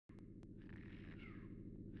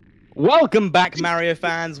Welcome back, Mario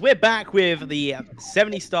fans. We're back with the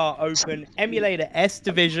 70-star Open Emulator S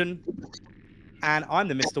Division. And I'm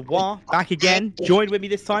the Mr. Wah, back again, joined with me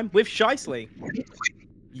this time with Shicely.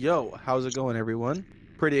 Yo, how's it going, everyone?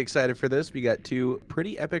 Pretty excited for this. We got two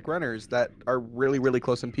pretty epic runners that are really, really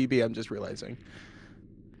close in PB, I'm just realizing.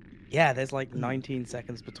 Yeah, there's like 19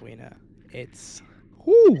 seconds between her. It's...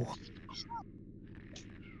 Whew.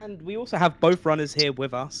 And we also have both runners here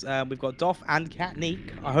with us. We've got Doph and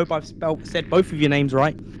Katnique. I hope I've said both of your names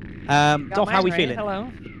right. Doph, how are we feeling?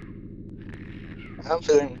 Hello. I'm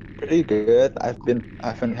feeling pretty good. I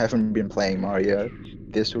haven't been playing Mario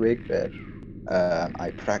this week, but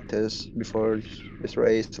I practiced before this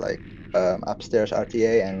race, like upstairs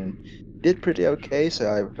RTA, and did pretty okay.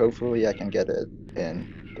 So hopefully I can get it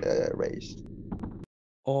in the race.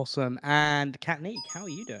 Awesome. And Katnique, how are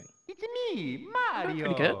you doing? It's me, Mario.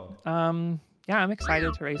 Pretty good. Yeah, I'm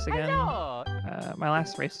excited to race again. My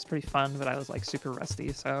last race was pretty fun, but I was like super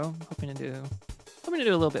rusty, so hoping to do a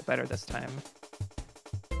little bit better this time.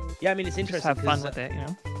 Yeah, I mean, it's Just interesting. have fun with it, you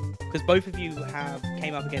know. Because both of you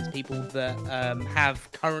came up against people that have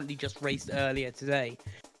currently just raced earlier today.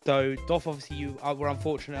 So, Doph, obviously, you were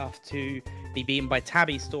unfortunate enough to be beaten by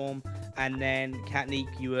Tabby Storm, and then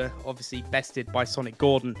Katnique, you were obviously bested by Sonic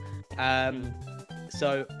Gordon.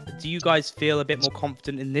 So, do you guys feel a bit more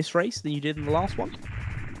confident in this race than you did in the last one?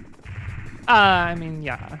 I mean,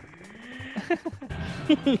 yeah.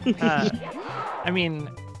 I mean,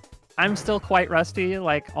 I'm still quite rusty.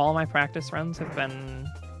 Like, all my practice runs have been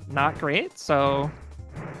not great, so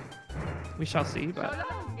we shall see. But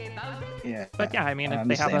yeah, I mean, if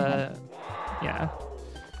they have a... Yeah.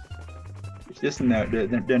 It's just the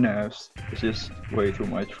nerves. It's just way too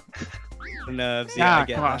much. The nerves, yeah, I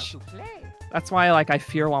get gosh. That's why, like, I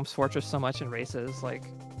fear Womp's Fortress so much in races. Like,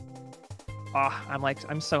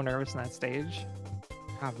 I'm so nervous in that stage.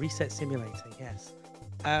 Reset Simulator, yes.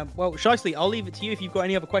 Well, Shicely, I'll leave it to you if you've got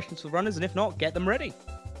any other questions for the runners, and if not, get them ready.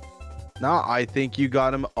 No, I think you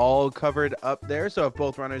got them all covered up there. So if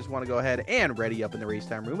both runners want to go ahead and ready up in the race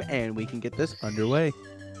time room, and we can get this underway.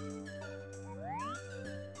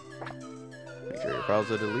 Make sure your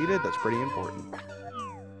files are deleted. That's pretty important.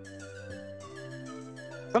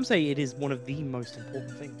 Some say it is one of the most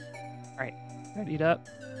important things. All right, readied up.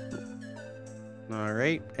 All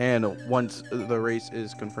right, and once the race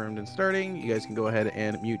is confirmed and starting, you guys can go ahead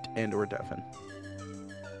and mute and or deafen.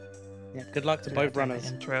 Yeah, good luck to both runners.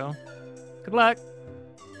 Intro. Good luck.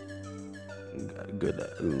 Good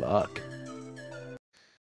luck.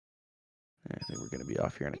 I think we're going to be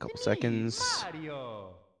off here in a couple seconds.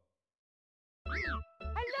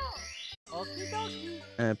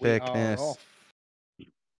 Epicness.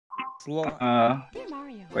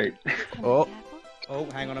 Wait. Oh. Oh,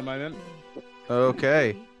 hang on a moment.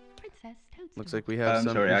 Okay. Looks like we have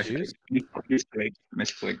some issues.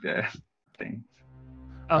 Misclick the thing.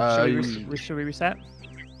 Oh, should we reset?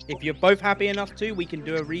 If you're both happy enough to, we can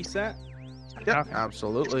do a reset. Yeah, Okay.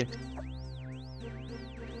 absolutely.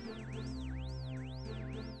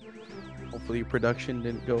 Hopefully your production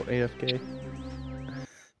didn't go AFK.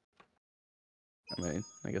 I mean,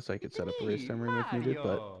 I guess I could set up a race time room if needed,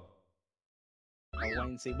 but... I'll wait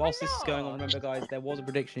and see. Whilst this is going on, remember, guys, there was a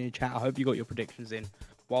prediction in your chat. I hope you got your predictions in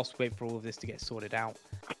whilst we wait for all of this to get sorted out.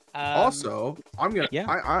 Also, I'm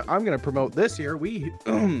gonna promote this here. We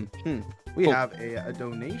have a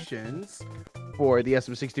donations for the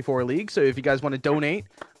SM64 League. So if you guys want to donate,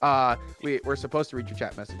 we're supposed to read your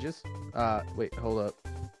chat messages. Wait, hold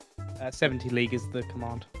up. 70 League is the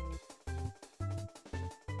command.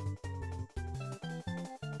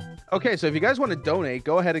 Okay, so if you guys want to donate,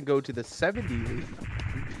 go ahead and go to the 70 League.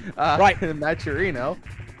 Right, Maturino.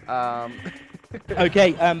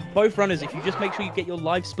 Okay, both runners, if you just make sure you get your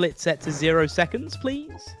live split set to 0 seconds,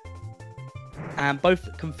 please. And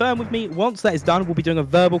both confirm with me. Once that is done, we'll be doing a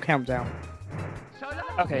verbal countdown.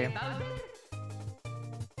 Okay. And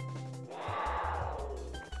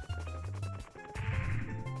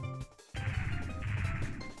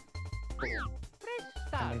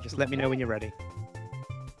then just let me know when you're ready.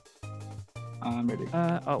 I'm ready.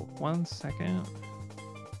 Oh, 1 second.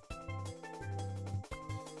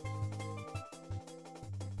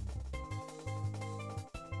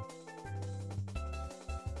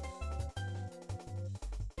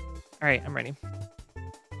 All right, I'm ready.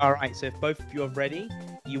 All right, so if both of you are ready,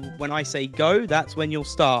 when I say go, that's when you'll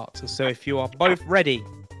start. So if you are both ready,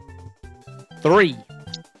 3,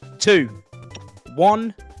 2,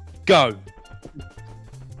 1, go.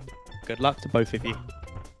 Good luck to both of you.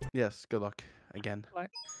 Yes, good luck again.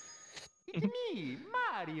 It's me,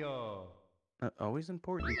 Mario. Always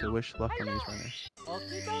important to wish luck on these runners.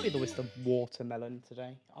 I'll be the wisdom watermelon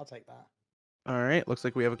today. I'll take that. All right, looks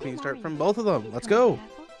like we have a clean start from both of them. Let's go.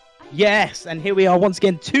 Yes, and here we are once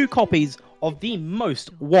again, 2 copies of the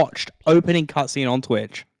most watched opening cutscene on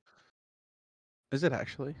Twitch. Is it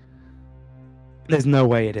actually? There's no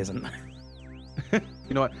way it isn't.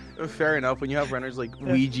 You know what? Fair enough. When you have runners like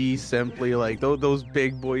Ouija, Simply, like those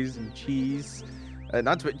big boys and cheese,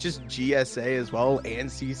 not to just GSA as well, and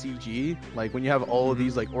CCG. Like when you have all of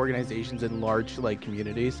these like organizations in large like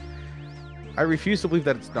communities, I refuse to believe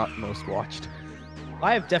that it's not most watched.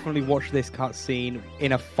 I have definitely watched this cutscene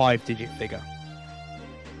in a 5-digit figure.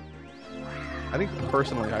 I think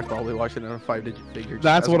personally, I probably watched it in a 5-digit figure.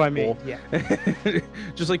 That's what I mean. Yeah.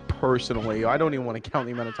 Just like personally, I don't even want to count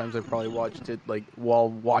the amount of times I've probably watched it like while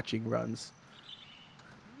watching runs.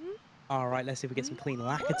 All right, let's see if we get some clean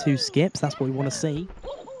Lakitu skips. That's what we want to see.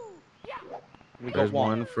 There's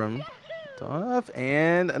one from Doph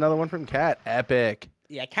and another one from Kat. Epic.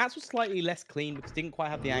 Yeah, Cat's was slightly less clean because didn't quite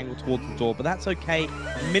have the angle towards the door, but that's okay.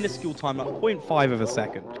 Minuscule time, like 0.5 of a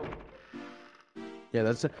second. Yeah,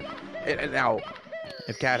 that's it. Now,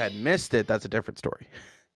 if Kat had missed it, that's a different story.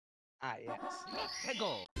 Ah, yes.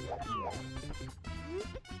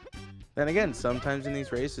 Then again, sometimes in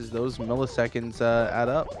these races, those milliseconds add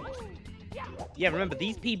up. Yeah, remember,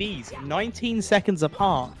 these PBs, 19 seconds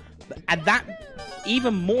apart, and that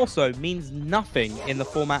even more so means nothing in the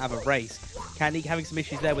format of a race. Katnique having some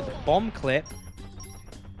issues there with the bomb clip.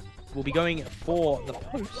 We'll be going for the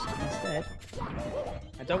post instead.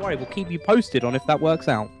 And don't worry, we'll keep you posted on if that works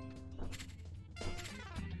out.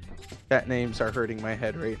 That names are hurting my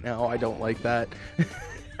head right now. I don't like that.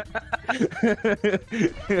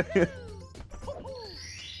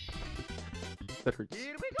 That hurts.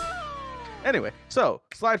 Anyway, so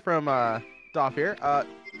slide from Doph here.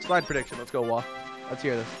 Slide prediction. Let's go, Wah. Let's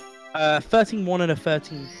hear this. 13-1 and a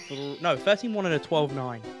 13-1 and a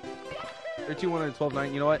 12-9. 13-1 and a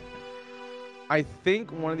 12-9. You know what? I think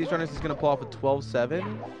one of these runners is going to pull off a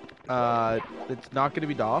 12-7. It's not going to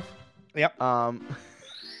be Doph. Yep. Well,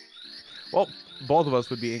 both of us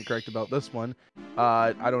would be incorrect about this one.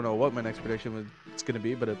 I don't know what my next prediction was going to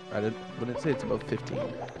be, but I wouldn't say it's about 15. Well,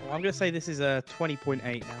 I'm going to say this is a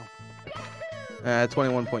 20.8 now.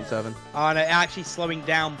 21.7. Oh, no, actually slowing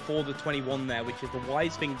down for the 21 there, which is the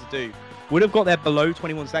wise thing to do. Would have got there below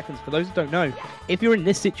 21 seconds. For those who don't know, if you're in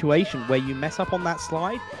this situation where you mess up on that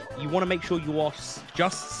slide, you want to make sure you are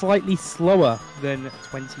just slightly slower than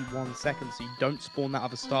 21 seconds, so you don't spawn that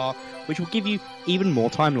other star, which will give you even more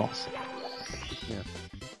time loss. Yeah.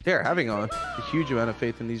 They're having a huge amount of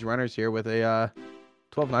faith in these runners here with a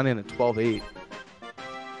 12-9 and a 12-8.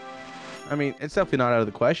 I mean, it's definitely not out of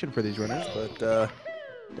the question for these runners, but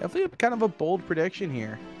definitely kind of a bold prediction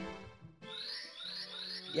here.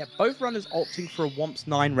 Yeah, both runners opting for a Womps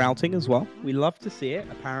 9 routing as well. We love to see it,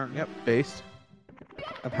 apparently. Yep, based.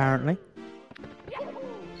 Apparently.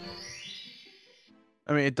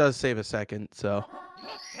 I mean, it does save a second, so.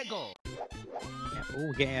 Yeah,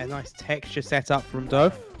 oh, getting a nice texture set up from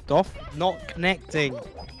Doph. Doph not connecting.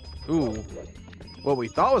 Ooh. What we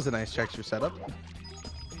thought was a nice texture setup.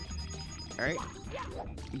 Alright.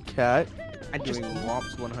 Cat. And just doing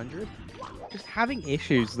Womps 100. Just having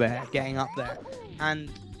issues there, getting up there.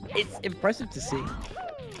 And it's impressive to see.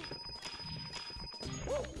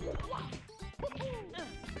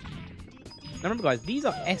 Now remember, guys, these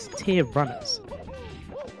are S-tier runners.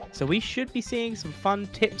 So we should be seeing some fun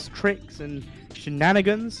tips, tricks, and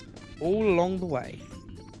shenanigans all along the way.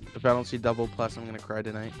 If I don't see double plus, I'm going to cry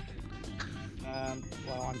tonight.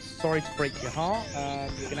 Well, I'm sorry to break your heart.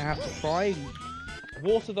 You're going to have to try and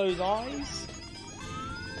water those eyes.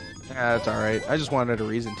 Yeah, that's alright. I just wanted a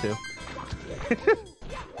reason to.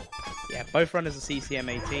 Yeah, both runners are CCM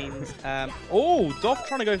 18s. Oh, Doph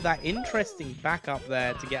trying to go for that interesting backup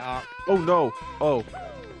there to get up. Oh, no. Oh.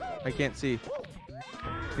 I can't see.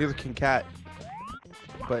 Neither can Cat.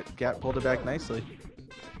 But Cat pulled it back nicely.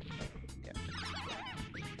 Yeah.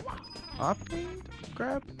 Opting to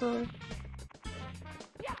grab the...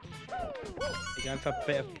 You're going for a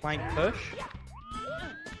bit of plank push.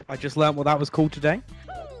 I just learned what that was called today.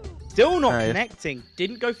 Still not connecting.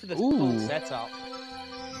 Didn't go for the full setup.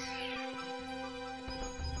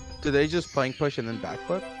 Did they just plank push and then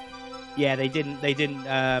backflip? Yeah, they didn't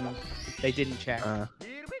check.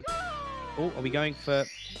 Oh, are we going for...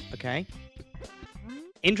 Okay.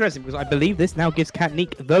 Interesting, because I believe this now gives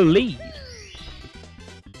Katnique the lead.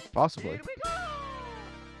 Possibly.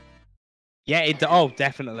 Yeah, oh,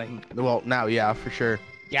 definitely. Well, now, yeah, for sure.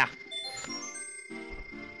 Yeah.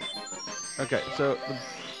 Okay, so the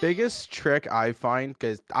biggest trick I find,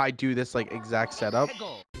 because I do this like exact setup,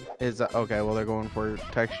 Is okay. Well, they're going for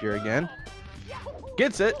texture again.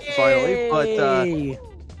 Gets it finally, but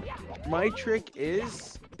my trick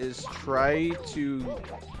is try to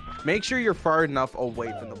make sure you're far enough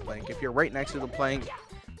away from the plank. If you're right next to the plank,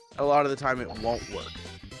 a lot of the time it won't work.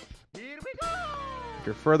 If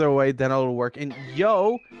you're further away, then it'll work. And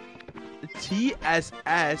yo,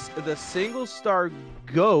 TSS, the single star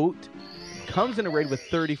goat, comes in a raid with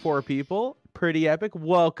 34 people. Pretty epic.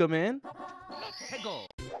 Welcome in.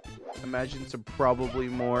 Imagine some probably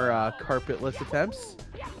more carpetless attempts.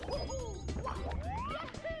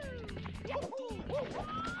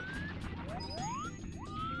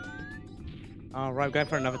 All right, going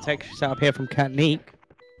for another texture setup here from Katnique.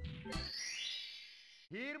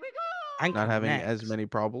 Here we go. And Not having next. as many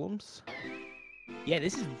problems. Yeah,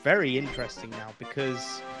 this is very interesting now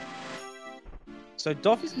because so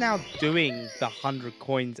Doph is now doing the 100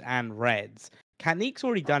 coins and reds. Katnique's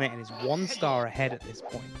already done it and is 1 star ahead at this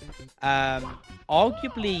point.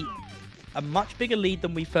 Arguably a much bigger lead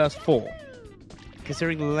than we first thought,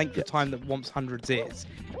 considering the length of time that Womp's hundreds is.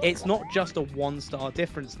 It's not just a 1 star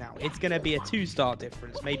difference now. It's going to be a 2 star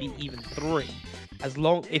difference, maybe even 3. As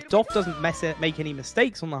long if Doph doesn't make any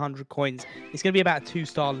mistakes on the 100 coins, it's going to be about a 2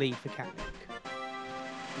 star lead for Katnique.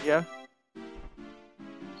 Yeah.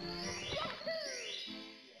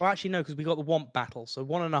 Well, actually, no, because we got the Womp battle, so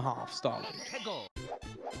 1.5 star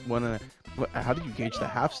lead. How did you gauge the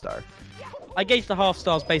half star? I gauge the half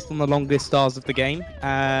stars based on the longest stars of the game,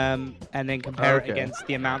 and then compare it against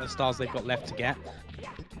the amount of stars they've got left to get.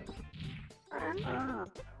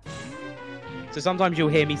 So sometimes you'll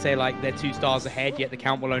hear me say like they're 2 stars ahead, yet the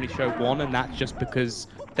count will only show 1, and that's just because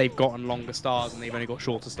they've gotten longer stars and they've only got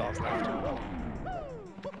shorter stars left.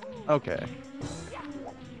 Okay.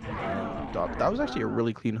 That was actually a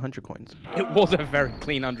really clean 100 coins. It was a very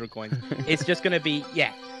clean 100 coins. It's just going to be,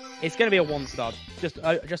 yeah, it's going to be a 1 star, just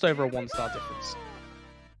over a 1 star difference.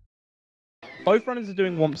 Both runners are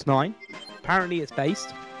doing Womps 9. Apparently it's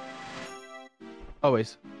based.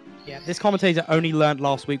 Always. Yeah, this commentator only learned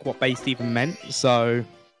last week what based even meant, so...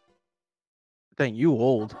 Dang, you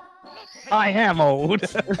old. I am old.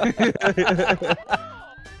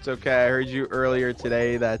 It's okay. I heard you earlier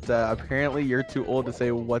today that apparently you're too old to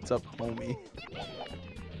say "What's up, homie."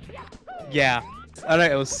 Yeah, I know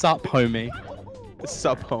it was sup, homie.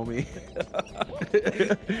 Sup, homie.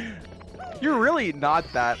 You're really not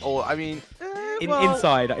that old. I mean, well,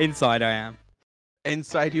 inside I am.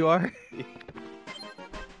 Inside you are.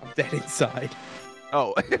 I'm dead inside.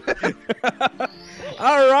 Oh.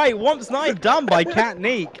 All right, Womps 9 done by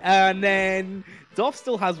Katnique, and then Doph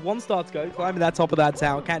still has 1 star to go, climbing that top of that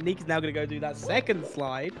tower. Katnique is now going to go do that second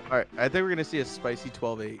slide. All right, I think we're gonna see a spicy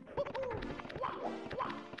 12-8.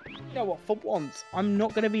 You know what? For once, I'm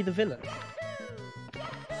not going to be the villain.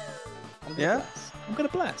 Yeah? I'm going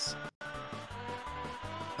to bless. I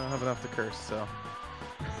don't have enough to curse, so.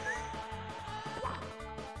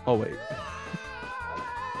 Oh wait.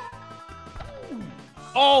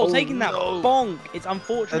 Oh, taking that no. bonk. It's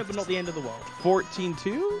unfortunate, That's but not the end of the world.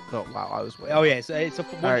 14-2? Oh wow, I was way. Oh yeah, so it's a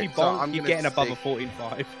once Alright, you so bonk, I'm you're gonna getting above a stay-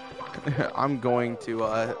 14-5. I'm going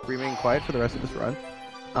to remain quiet for the rest of this run.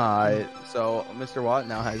 So Mr. Watt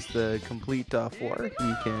now has the complete floor.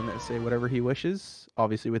 He can say whatever he wishes,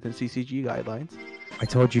 obviously within CCG guidelines. I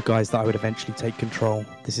told you guys that I would eventually take control.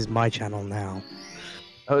 This is my channel now.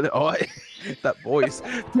 That voice.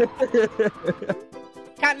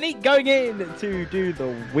 Katnique going in to do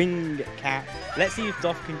the wing cat. Let's see if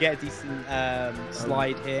Doph can get a decent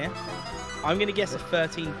slide here. I'm going to guess a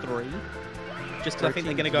 13-3. Just because I think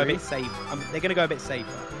they're going to go a bit safe. They're going to go a bit safer.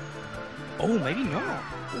 Oh, maybe not. Oh,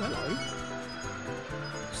 hello.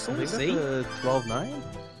 I think that's a 12-9?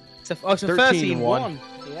 It's a 13-1.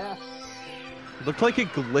 Yeah. Looked like it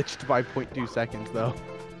glitched by 0.2 seconds, though.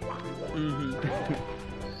 Mm-hmm. It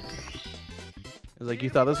was like,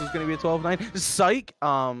 you thought this was going to be a 12-9? Psych!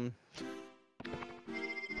 Dang,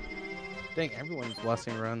 everyone's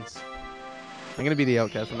blessing runs. I'm going to be the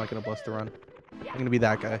outcast. I'm not going to bless the run. I'm going to be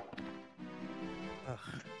that guy.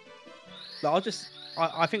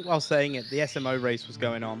 I think while saying it, the SMO race was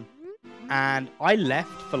going on. And I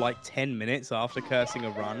left for like 10 minutes after cursing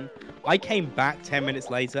a run. I came back 10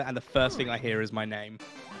 minutes later, and the first thing I hear is my name.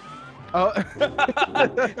 Oh.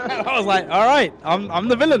 I was like, all right, I'm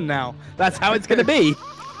the villain now. That's how it's going to be.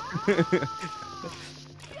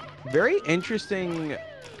 Very interesting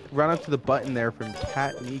run up to the button there from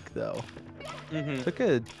Katnique, though. Mm-hmm. Took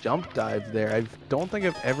a jump dive there. I don't think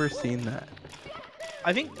I've ever seen that.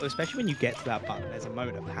 I think, especially when you get to that button, there's a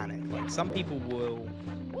moment of panic. Like, some people will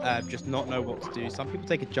just not know what to do. Some people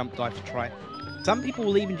take a jump dive to try it. Some people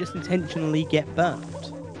will even just intentionally get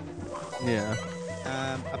burned. Yeah.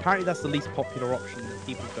 Apparently, that's the least popular option that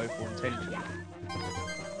people go for intentionally.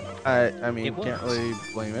 I mean, can't really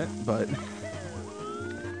blame it, but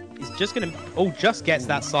He's just gonna. Oh, just gets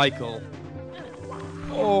that cycle.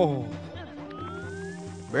 Oh,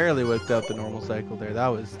 barely whipped out the normal cycle there. That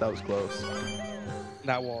was close.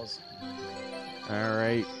 that was. All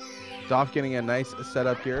right, Doph getting a nice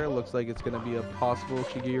setup here. Looks like it's gonna be a possible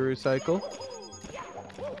Shigeru cycle.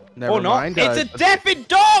 Never mind. It's a death in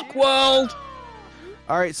Dark World.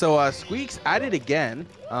 All right, so Squeak's at it again.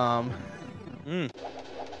 I'd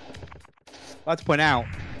like to point out,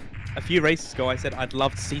 a few races ago I said I'd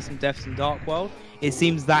love to see some deaths in Dark World. It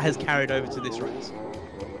seems that has carried over to this race.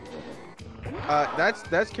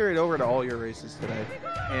 That's carried over to all your races today.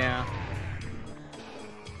 Yeah.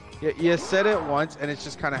 Yeah, you said it once, and it's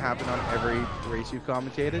just kind of happened on every race you've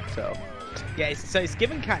commentated. So. Yeah, so it's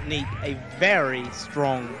given Katnique a very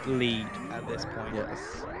strong lead at this point.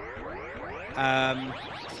 Yes.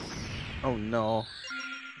 Oh no.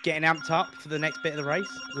 Getting amped up for the next bit of the race.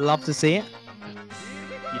 Love to see it.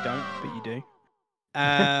 You don't, but you do.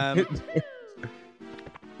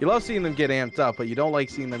 You love seeing them get amped up, but you don't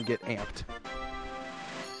like seeing them get amped.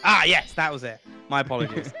 Ah, yes, that was it. My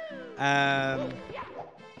apologies.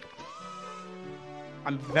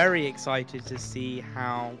 I'm very excited to see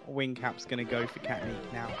how Wingcap's going to go for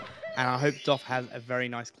Katnique now. And I hope Doph has a very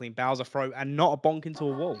nice clean Bowser throw and not a bonk into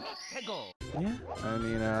a wall. Yeah, I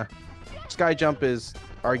mean, Sky Jump is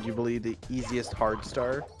arguably the easiest hard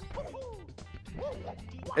star.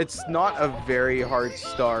 It's not a very hard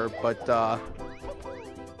star, but, well,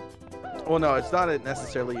 no, it's not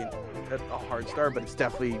necessarily a hard star, but it's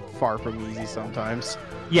definitely far from easy sometimes.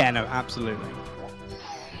 Yeah, no, absolutely.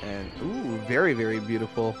 And, ooh, very, very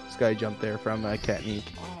beautiful Sky Jump there from Katnique.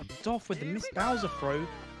 Oh, Doph with the missed Bowser throw.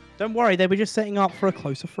 Don't worry, they were just setting up for a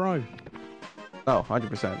closer throw. Oh,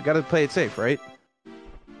 100%. Got to play it safe, right?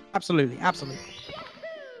 Absolutely, absolutely.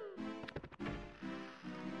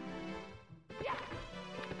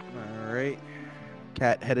 All right.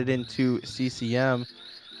 Cat headed into CCM.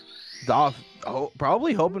 Doph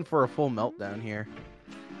probably hoping for a full meltdown here.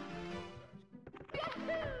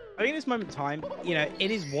 I think at this moment in time, you know,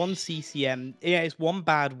 it is one CCM. Yeah, it's one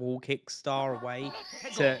bad wall kick star away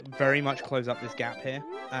to very much close up this gap here.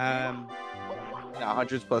 Yeah,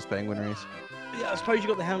 hundreds plus penguin race. Yeah, I suppose you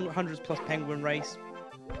got the hundreds plus penguin race.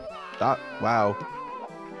 Wow.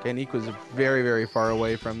 Katnique was very, very far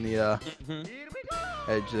away from the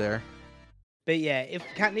edge there. But yeah, if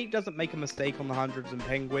Katnique doesn't make a mistake on the hundreds and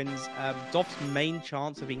penguins, Doph's main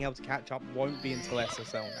chance of being able to catch up won't be until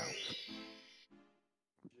SSL now.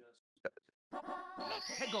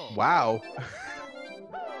 Wow.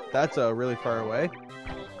 That's really far away.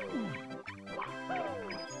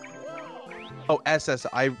 Oh, SS.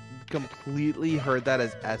 I completely heard that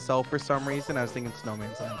as SL for some reason. I was thinking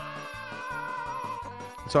Snowman's Land.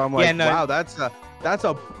 So I'm like, yeah, no. Wow, that's a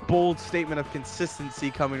bold statement of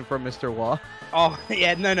consistency coming from Mr. Wah. Oh,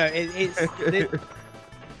 yeah, no.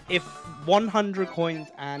 If 100 coins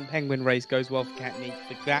and penguin race goes well for Katnique,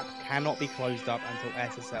 the gap cannot be closed up until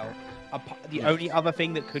SSL. The only other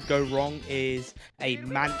thing that could go wrong is a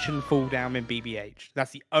mansion fall down in BBH.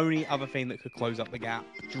 That's the only other thing that could close up the gap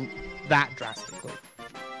that drastically.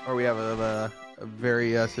 Or we have a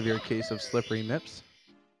very severe case of slippery MIPS.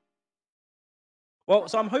 Well,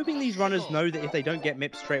 so I'm hoping these runners know that if they don't get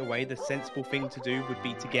MIPS straight away, the sensible thing to do would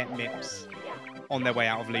be to get MIPS on their way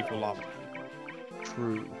out of Lethal Lava.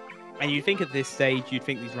 True. And you'd think at this stage, you'd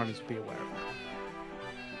think these runners would be aware of it.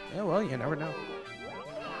 Yeah, well, you never know.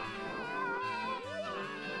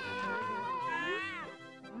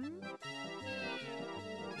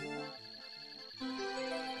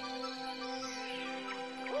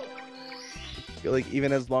 I feel like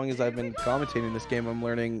even as long as I've been commentating this game, I'm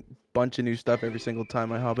learning a bunch of new stuff every single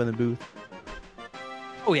time I hop in the booth.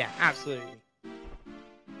 Oh yeah, absolutely.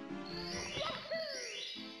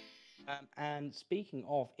 And speaking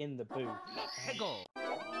of in the booth, I'm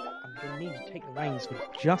going to need to take the reins for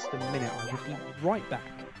just a minute. I will be right back.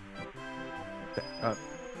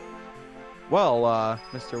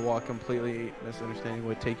 Mr. Wah completely misunderstanding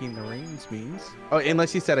what taking the reins means. Oh,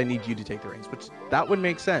 unless he said I need you to take the reins, which that would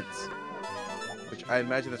make sense. Which I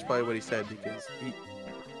imagine that's probably what he said because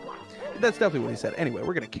that's definitely what he said. Anyway,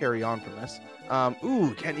 we're going to carry on from this.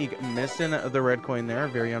 Ooh, Katnique missing the red coin there.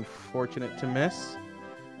 Very unfortunate to miss.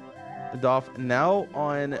 Doph now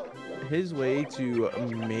on his way to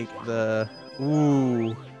make the...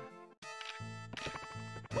 Ooh.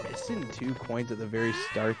 Missing 2 coins at the very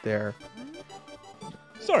start there.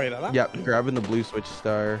 Sorry about that. Yep, grabbing the blue switch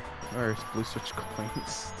star. or blue switch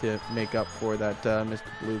coins to make up for that Mr.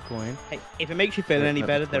 Blue coin. Hey, if it makes you feel any That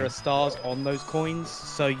better, was there fun. are stars on those coins,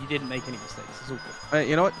 so you didn't make any mistakes. It's all good.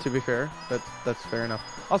 You know what? To be fair, that's fair enough.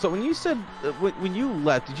 Also, when you said when you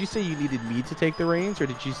left, did you say you needed me to take the reins, or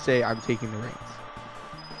did you say I'm taking the reins?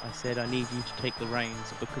 I said I need you to take the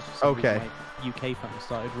reins because for some reason my UK phone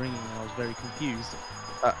started ringing and I was very confused.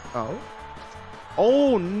 Oh.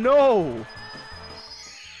 Oh no!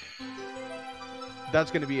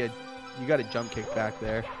 That's gonna be you got a jump kick back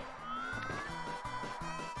there.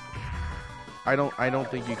 I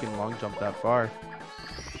don't think you can long jump that far.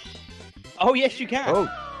 Oh yes, you can. Oh.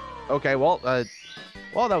 Okay. Well, that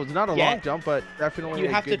was not a Yeah. long jump, but definitely You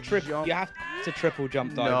a have to good trip. jump. You have to triple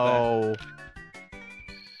jump dive there. No.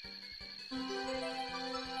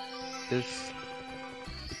 This.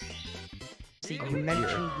 See, you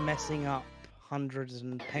mentioned messing up hundreds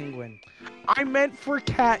and penguin. I meant for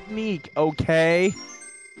Katnique, okay?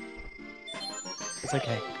 It's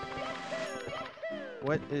okay.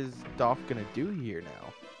 What is Doph gonna do here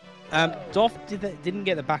now? Doph didn't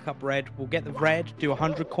get the backup red. We'll get the red, do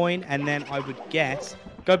 100 coin, and then I would guess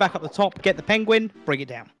go back up the top, get the penguin, bring it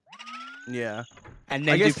down, Yeah. and I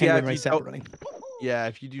then do guess, yeah, penguin if you race don't- separately. Yeah,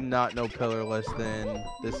 if you do not know pillarless, then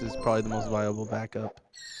this is probably the most viable backup.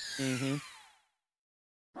 Mm-hmm.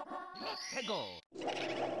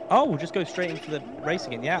 Oh, we'll just go straight into the race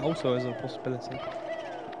again. Yeah, also as a possibility.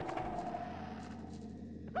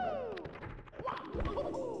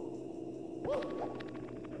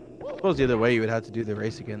 I suppose the other way you would have to do the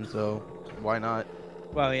race again, so why not?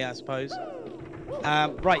 Well, yeah, I suppose.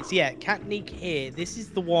 Right, so yeah, Katnique here. This is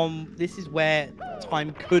the one. This is where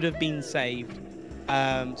time could have been saved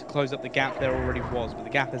to close up the gap there already was, but the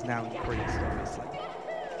gap is now increased, obviously.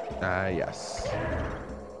 Yes.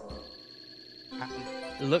 And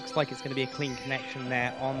it looks like it's going to be a clean connection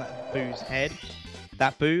there on that Boo's head.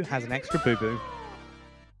 That Boo has an extra boo-boo.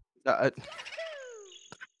 I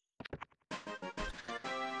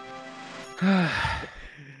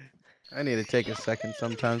need to take a second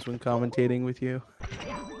sometimes when commentating with you.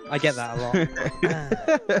 I get that a lot.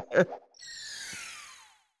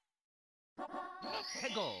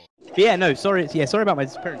 But yeah, no, sorry. Sorry about my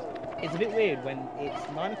disappearance. It's a bit weird when it's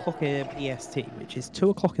 9 o'clock EST, which is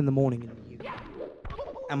 2 o'clock in the morning in the UK,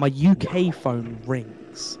 and my UK phone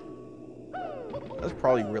rings. That's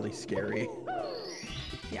probably really scary.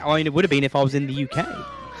 Yeah, I mean, it would have been if I was in the UK.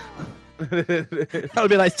 That would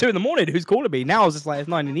be like, it's 2 in the morning. Who's calling me? Now I was just like, it's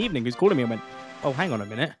 9 in the evening. Who's calling me? I went, oh, hang on a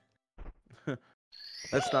minute.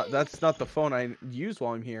 That's not the phone I use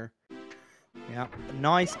while I'm here. Yeah, a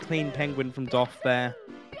nice clean penguin from Doph there.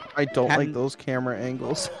 I don't like those camera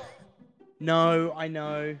angles. No, I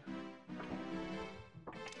know.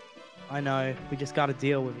 I know. We just got to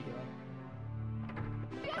deal with it.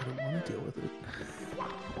 I don't want to deal with it.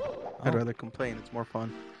 I'd rather complain. It's more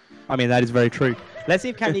fun. I mean, that is very true. Let's see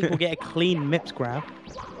if Katnique will get a clean MIPS grab.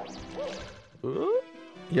 Ooh.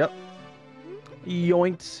 Yep.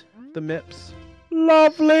 Yoinked the MIPS.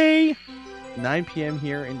 Lovely! 9 p.m.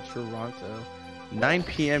 here in Toronto. 9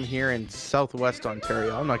 p.m. here in Southwest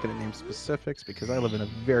Ontario. I'm not going to name specifics because I live in a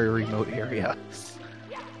very remote area.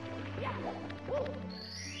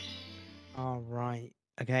 All right.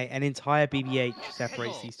 Okay, an entire BBH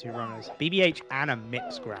separates these two runners. BBH and a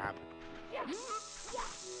MIPS grab.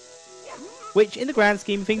 Which, in the grand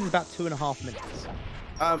scheme of things, is about 2.5 minutes.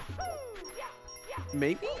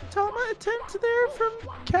 Maybe Tama attempt there from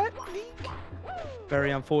Katnique?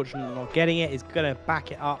 Very unfortunate not getting it. Is going to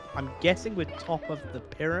back it up. I'm guessing we're top of the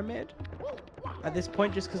pyramid at this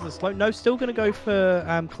point just because of the slope. No, still going to go for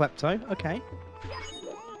Klepto. Okay.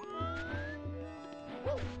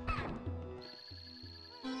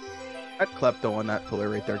 That Klepto on that pillar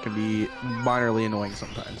right there can be minorly annoying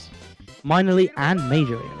sometimes. Minorly and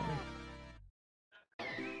majorly annoying.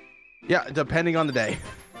 Yeah, depending on the day.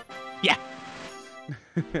 Yeah.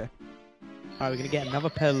 Alright, we're going to get another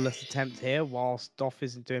pillarless attempt here whilst Doph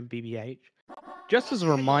isn't doing BBH. Just as a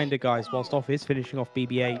reminder, guys, whilst Doph is finishing off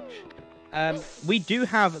BBH, we do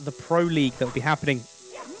have the Pro League that will be happening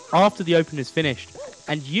after the Open is finished,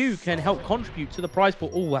 and you can help contribute to the prize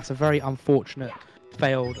pool. Oh, that's a very unfortunate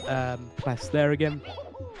failed press there again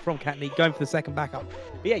from Katnique, going for the second backup.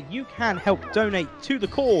 But yeah, you can help donate to the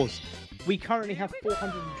cause. We currently have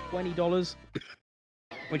 $420,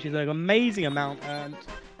 which is an amazing amount earned.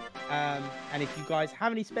 And if you guys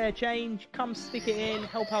have any spare change, come stick it in,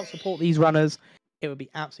 help out support these runners. It would be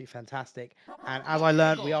absolutely fantastic. And as I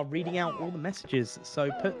learned, we are reading out all the messages. So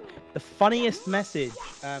put the funniest message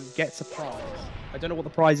gets a prize. I don't know what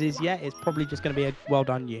the prize is yet. It's probably just going to be a well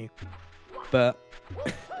done you. But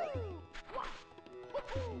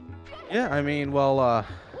yeah, I mean, well,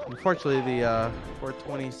 Unfortunately, the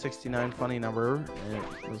 42069 funny number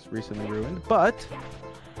was recently ruined, but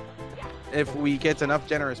if we get enough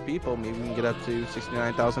generous people, maybe we can get up to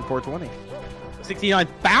 69,420.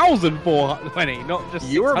 69,420, not just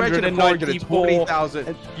you were mentioning 420,000.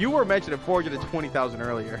 420,000. You were mentioning 420,000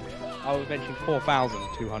 earlier. I was mentioning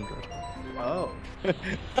 4,200. Oh.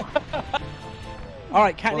 All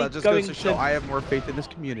right, Katnique Well, that just going goes to show I have more faith in this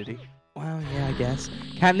community. Well, yeah, I guess.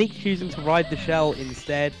 Katnique choosing to ride the shell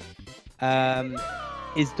instead.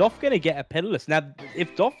 Is Doph going to get a pillarless? Now,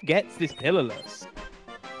 if Doph gets this pillarless,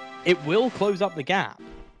 it will close up the gap.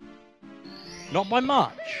 Not by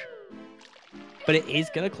much, but it is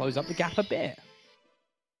going to close up the gap a bit.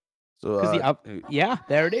 So, yeah,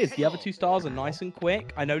 there it is. The other 2 stars are nice and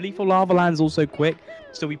quick. I know Lethal Lava Land's also quick,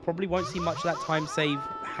 so we probably won't see much of that time save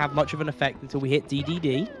have much of an effect until we hit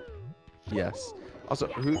DDD. Yes. Also,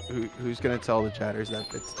 who's going to tell the chatters that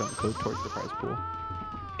bits don't go towards the prize pool?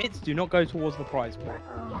 Bits do not go towards the prize pool.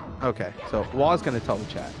 Okay, so Wall's going to tell the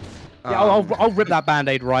chat. Yeah, I'll rip that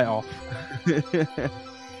band-aid right off.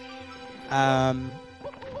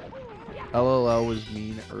 LLL was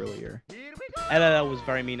mean earlier. LLL was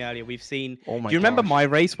very mean earlier. We've seen... Oh my Do you remember gosh. my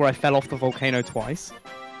race where I fell off the volcano twice?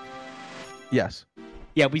 Yes.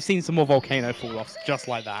 Yeah, we've seen some more volcano fall-offs just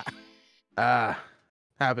like that.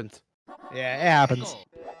 Happens. Yeah, it happens.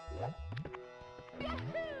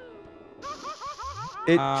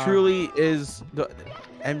 It truly is the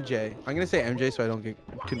MJ. I'm gonna say MJ so I don't get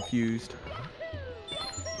confused.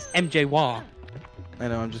 It's MJ Wah. I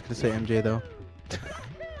know. I'm just gonna say MJ though.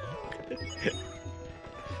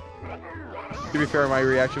 To be fair, my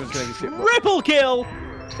reaction was gonna be Triple kill.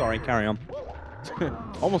 Sorry, carry on.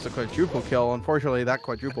 almost a quadruple kill. Unfortunately, that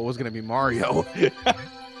quadruple was gonna be Mario.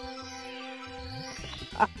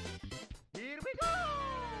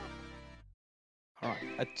 Alright,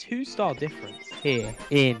 a 2-star difference here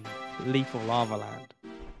in Lethal Lava Land.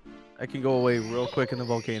 I can go away real quick in the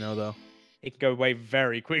volcano, though. It can go away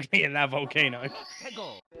very quickly in that volcano.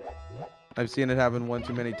 I've seen it happen one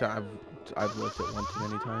too many times. I've lived it one too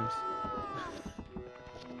many times.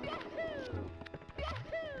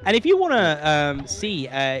 And if you want to see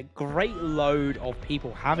a great load of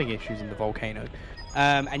people having issues in the volcano,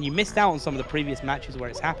 and you missed out on some of the previous matches where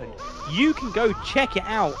it's happened, you can go check it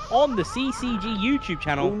out on the CCG YouTube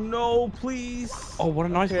channel. Oh no, please! Oh, what a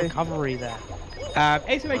nice recovery there.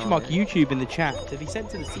 Exclamation mark YouTube in the chat to be sent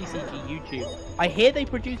to the CCG YouTube. I hear they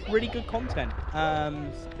produce really good content.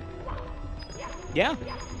 Yeah.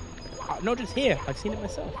 Not just here, I've seen it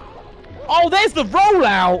myself. Oh, there's the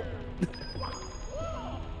rollout!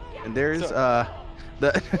 And there's the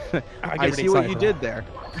I see what you did there.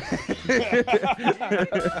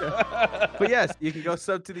 But yes, you can go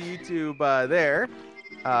sub to the YouTube there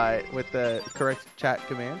with the correct chat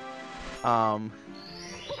command. And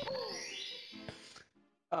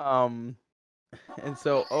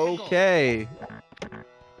so okay.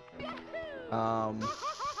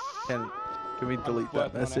 Can we delete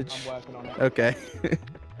that message? I'm working on it. Okay.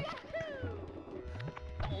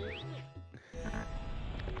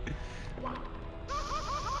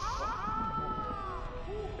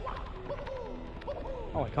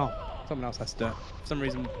 Oh, I can't. Someone else has to. For some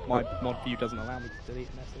reason, my mod view doesn't allow me to delete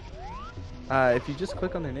a message. If you just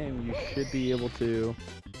click on their name, you should be able to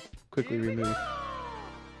quickly remove.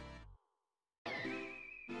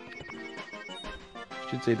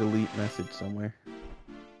 Should say delete message somewhere.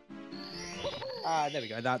 There we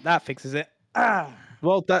go. That fixes it.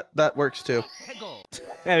 Well, that works too.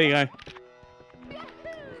 There we go.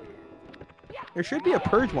 There should be a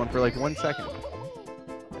purge one for like 1 second.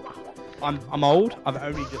 I'm old. I've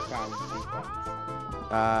only just found these ones.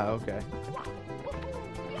 Okay.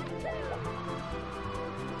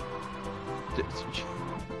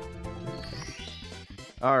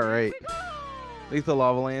 All right. Lethal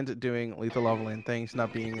Lava Land doing Lethal Lava Land things,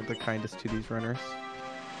 not being the kindest to these runners.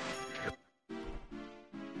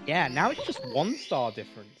 Yeah, now it's just 1-star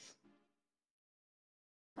difference.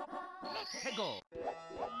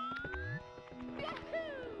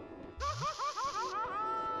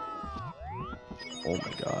 Oh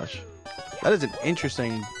my gosh. That is an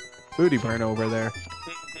interesting booty burn over there.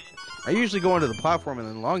 I usually go onto the platform and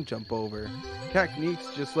then long jump over.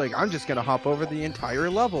 Katnique's just like, I'm just gonna hop over the entire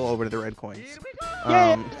level over to the red coins.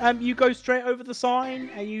 Yeah, you go straight over the sign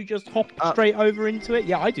and you just hop straight over into it.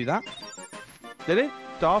 Yeah, I do that. Didn't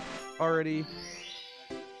Doph already?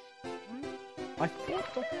 I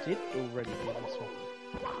thought Doph did already do this one.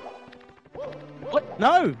 What?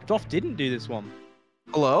 No, Doph didn't do this one.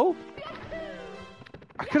 Hello?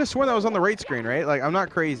 I could have sworn that was on the right screen, right? Like, I'm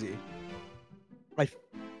not crazy.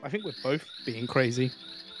 I think we're both being crazy.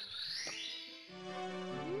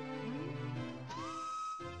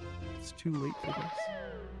 It's too late for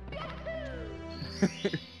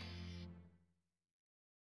this.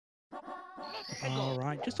 All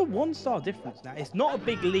right, just a 1-star difference now. It's not a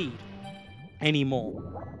big lead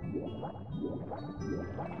anymore.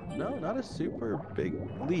 No, not a super big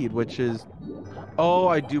lead, which is... Oh,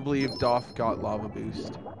 I do believe Doph got lava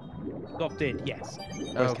boost. Doph did, yes.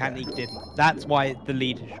 Whereas Okay. Katnique didn't. That's why the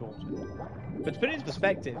lead is shortened. But to put it into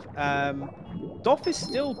perspective, Doph is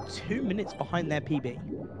still 2 minutes behind their PB.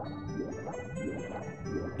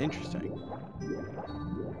 Interesting.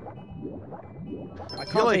 I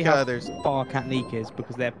feel can't like, say how there's... far Katnique is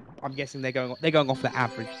because I'm guessing they're going off the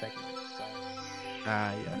average segment. So.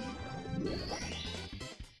 Ah, yes.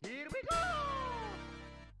 Here we go!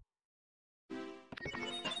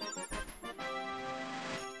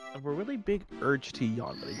 I have a really big urge to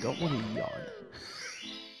yawn, but I don't want to yawn.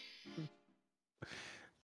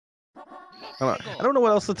 I don't know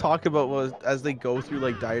what else to talk about as they go through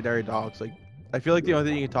like Dire Dogs. Like, I feel like the only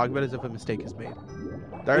thing you can talk about is if a mistake is made.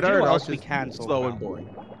 Dire Dogs is slow and boring.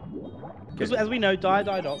 Because as we know, Dire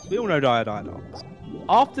Dogs, we all know Dire Dogs.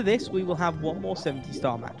 After this, we will have one more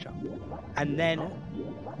 70-star matchup. And then,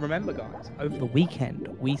 remember guys, over the weekend,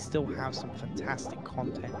 we still have some fantastic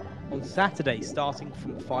content. On Saturday, starting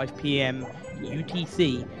from 5 p.m.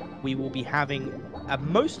 UTC, we will be having a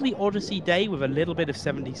mostly Odyssey day with a little bit of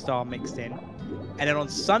 70-star mixed in. And then on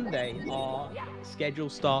Sunday, our schedule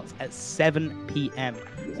starts at 7 p.m.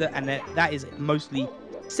 So, and that is mostly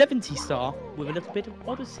 70-star with a little bit of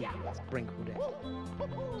Odyssey sprinkled in.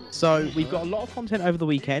 So we've got a lot of content over the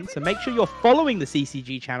weekend. So make sure you're following the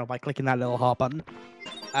CCG channel by clicking that little heart button.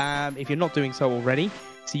 If you're not doing so already,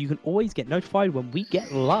 so you can always get notified when we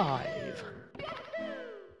get live.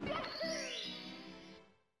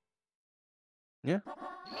 Yeah,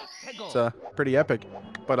 it's pretty epic.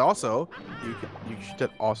 But also, you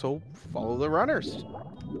should also follow the runners.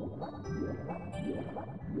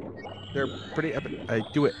 They're pretty epic. I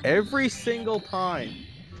do it every single time.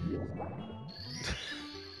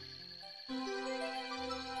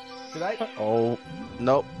 Did I? Oh,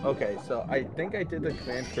 nope. Okay, so I think I did the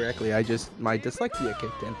command correctly. My dyslexia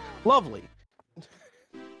kicked in. Lovely.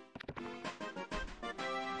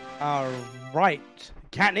 All right.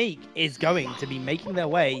 Katnique is going to be making their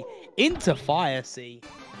way into Fire Sea.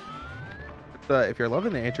 If you're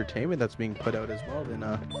loving the entertainment that's being put out as well, then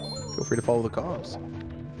feel free to follow the comms.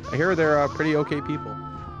 I hear they're pretty okay people.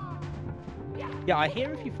 Yeah, I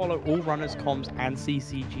hear if you follow all runners comms and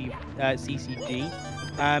CCG,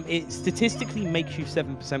 it statistically makes you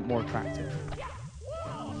 7% more attractive.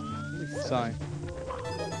 So,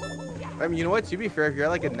 I mean, you know what? To be fair, if you're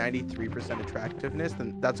at like a 93% attractiveness,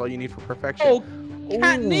 then that's all you need for perfection. oh,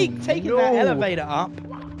 Katnique taking that elevator up.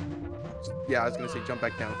 Yeah, I was gonna say jump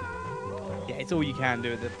back down. Yeah, it's all you can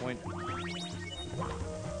do at this point.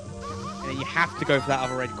 And then you have to go for that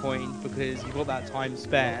other red coin because you've got that time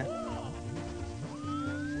spare.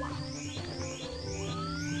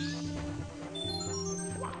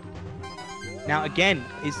 Now again,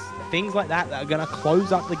 it's things like that that are going to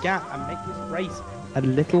close up the gap and make this race a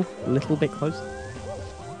little bit closer.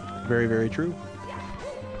 Very, very true.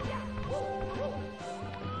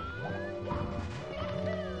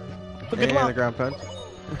 But good luck. The ground pound.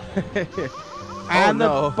 And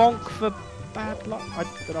the bonk for bad luck. I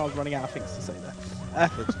thought I was running out of things to say there.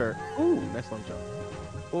 That's fair. Ooh, nice long jump.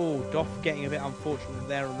 Oh, Doph getting a bit unfortunate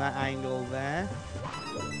there on that angle there.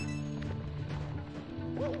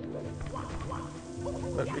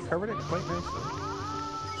 But recovered it quite nicely.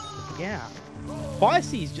 Yeah. Fire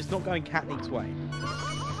Sea's just not going Katnique's way.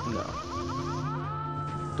 No.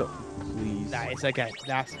 Don't, please. Nah, it's okay.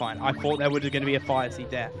 That's fine. I thought there was going to be a Fire Sea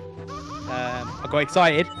death. I got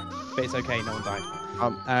excited, but it's okay. No one died.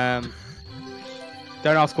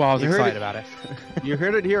 Don't ask why I was excited about it. You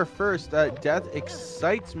heard it here first. Death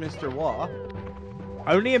excites Mr. Wah.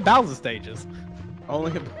 Only in Bowser stages.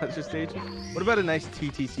 Only in Bowser stages? What about a nice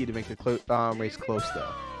TTC to make the race close,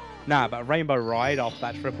 though? Nah, but Rainbow Ride off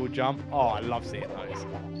that triple jump. Oh, I love seeing those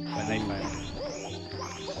when they fail.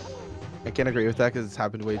 I can't agree with that because it's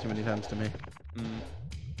happened way too many times to me.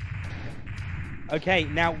 Okay,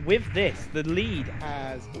 now with this, the lead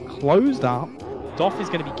has closed up. Doph is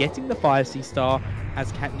going to be getting the Fire Sea Star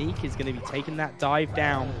as Katnique is going to be taking that dive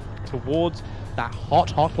down towards that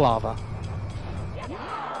hot lava.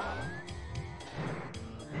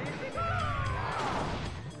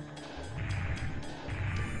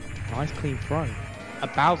 Nice clean throw. A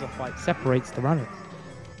Bowser fight separates the runners.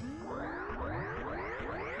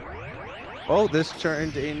 Oh, this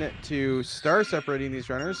turned into Star separating these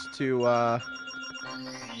runners to, well,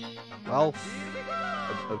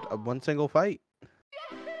 a one single fight.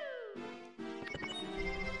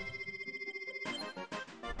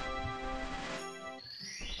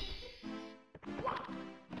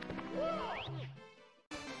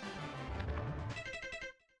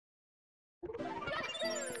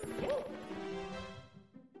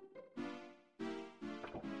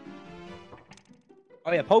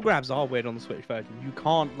 Oh yeah, pole grabs are weird on the Switch version. You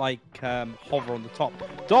can't like hover on the top.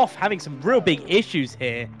 Doph having some real big issues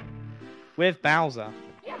here with Bowser.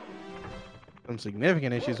 Some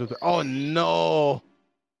significant issues with. Oh no!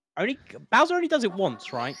 Bowser only does it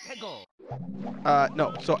once, right?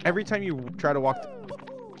 No. So every time you try to walk.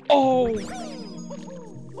 Oh!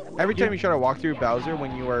 Every time you try to walk through Bowser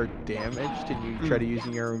when you are damaged and you try to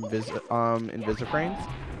using your Invisiframes,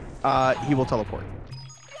 he will teleport.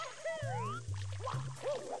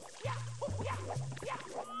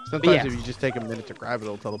 Sometimes if you just take a minute to grab it,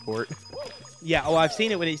 it'll teleport. Yeah, well, I've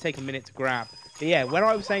seen it when it's taken a minute to grab. But yeah, when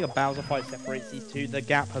I was saying a Bowser fight separates these two, the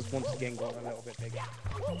gap has once again gone a little bit bigger.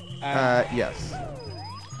 Yes.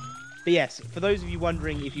 But yes, for those of you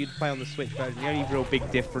wondering if you'd play on the Switch version, the only real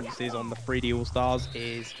big differences on the 3D All-Stars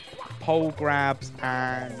is pole grabs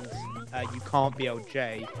and you can't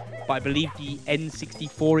BLJ. But I believe the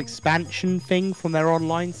N64 expansion thing from their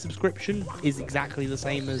online subscription is exactly the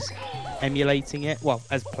same as emulating it, well,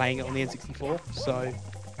 as playing it on the N64. So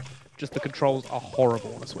just the controls are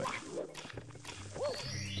horrible on the Switch.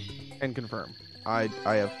 And confirm. I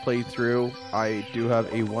have played through. I do have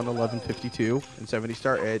a 111.52 and 70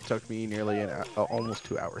 star. It took me nearly almost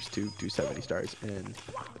 2 hours to do 70 stars in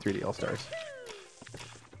 3D All Stars.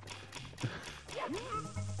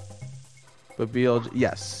 But BLG,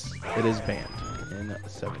 yes, it is banned in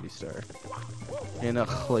 70 star. In a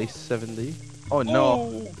place 70. Oh no!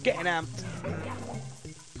 Oh, getting amped.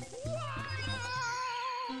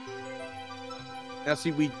 Now,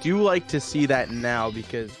 see, we do like to see that now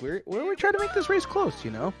because we're trying to make this race close,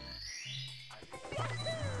 you know.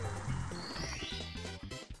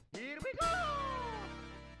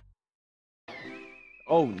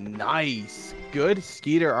 Oh, nice, good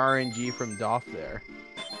Skeeter RNG from Doph there.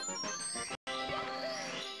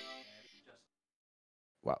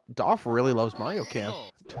 Wow, Doph really loves Mario Cam.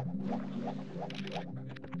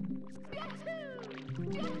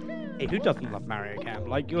 Hey, who doesn't love Mario Cam?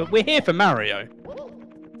 Like, we're here for Mario.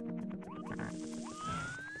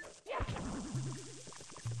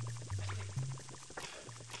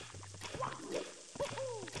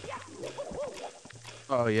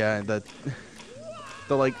 Oh yeah, and the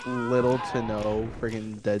like little to no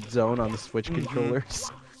friggin' dead zone on the Switch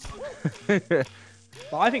controllers. But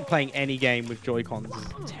I think playing any game with Joy-Cons is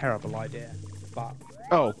a terrible idea. But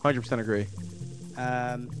oh, 100% agree.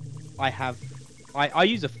 I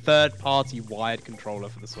use a third-party wired controller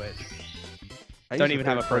for the Switch. I don't even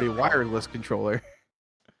have a pretty wireless controller.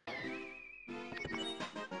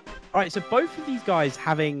 Alright, so both of these guys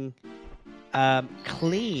having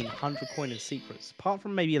clean 100 coin and secrets, apart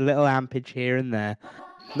from maybe a little ampage here and there.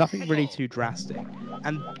 Nothing really too drastic.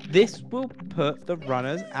 And this will put the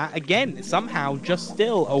runners at, again, somehow just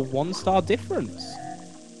still a 1-star difference.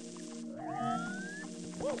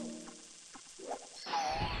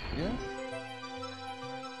 Yeah.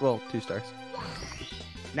 Well, 2 stars.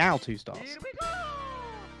 Now 2 stars.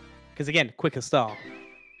 Because again, quicker star.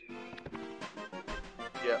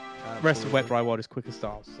 Yeah. Rest of Wet Dry World is quicker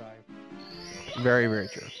stars, so. Very, very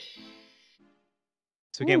true.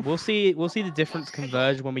 So again, we'll see the difference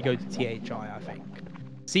converge when we go to THI, I think.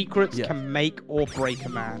 Secrets can make or break a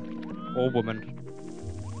man or woman.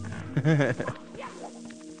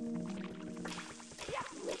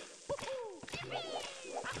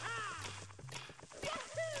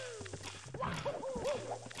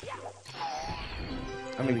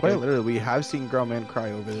 I mean, quite literally, we have seen grown men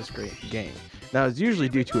cry over this great game. Now, it's usually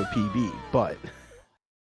due to a PB, but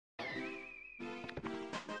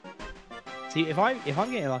see, if I'm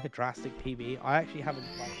getting like a drastic PB, I actually have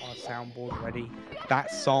like on a soundboard ready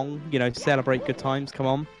that song, you know, celebrate good times. Come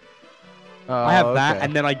on, I have that,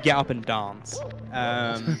 and then I get up and dance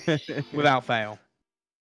without fail.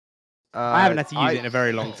 I haven't had to use it in a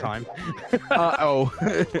very long time.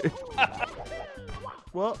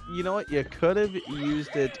 Well, you know what? You could have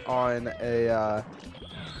used it on a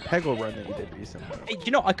Peggle run that you did recently. Hey,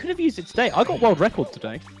 you know, I could have used it today. I got world record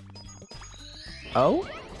today. Oh?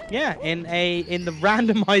 Yeah, in the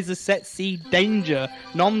randomizer set C danger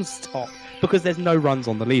non-stop because there's no runs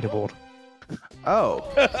on the leaderboard. Oh.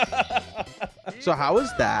 So how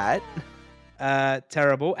is that?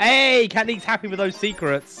 Terrible. Hey, Katnique's happy with those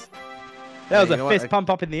secrets. There was a fist pump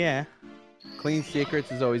up in the air. Clean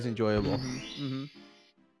secrets is always enjoyable.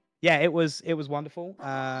 yeah, it was wonderful.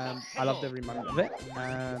 I loved every moment of it.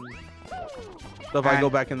 So if I go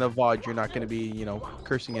back in the VOD, you're not going to be, you know,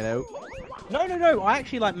 cursing it out. No. I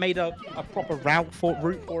actually like made a proper route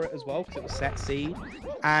for it as well because it was set seed,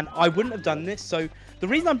 and I wouldn't have done this. So the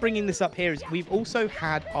reason I'm bringing this up here is we've also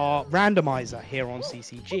had our randomizer here on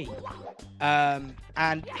CCG,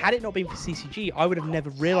 and had it not been for CCG, I would have never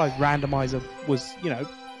realized randomizer was, you know,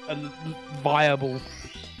 a viable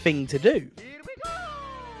thing to do.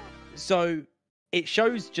 So it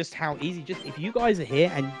shows just how easy. Just if you guys are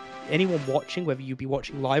here and anyone watching, whether you be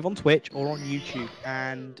watching live on Twitch or on YouTube,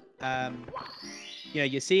 and you know,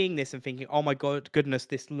 you're seeing this and thinking, oh my goodness,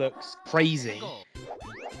 this looks crazy.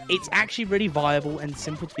 It's actually really viable and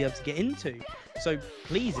simple to be able to get into. So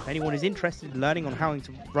please, if anyone is interested in learning on how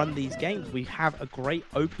to run these games, we have a great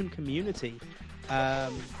open community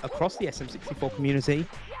across the SM64 community.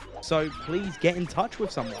 So please get in touch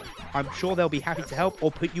with someone. I'm sure they'll be happy to help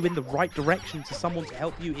or put you in the right direction to someone to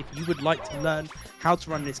help you if you would like to learn how to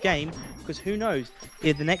run this game. Because who knows,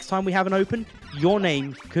 if the next time we have an open, your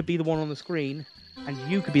name could be the one on the screen and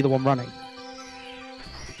you could be the one running.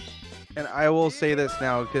 And I will say this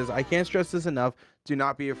now because I can't stress this enough. Do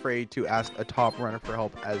not be afraid to ask a top runner for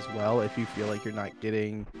help as well if you feel like you're not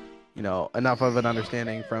getting, you know, enough of an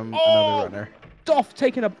understanding from another runner. Doph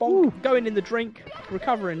taking a bonk, going in the drink,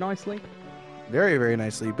 recovering nicely. Very, very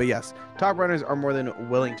nicely. But yes, top runners are more than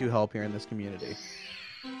willing to help here in this community.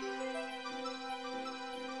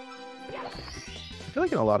 I feel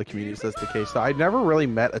like in a lot of communities that's the case. So I never really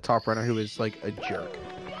met a top runner who is like a jerk.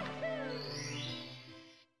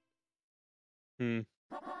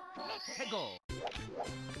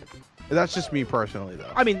 That's just me personally,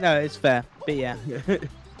 though. I mean, no, it's fair, but yeah.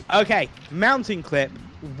 Okay, mountain clip.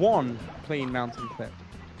 One clean mountain clip.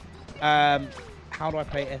 How do I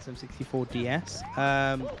play SM64 DS?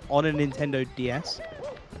 On a Nintendo DS.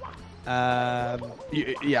 Yeah,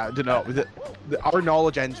 I don't know. Our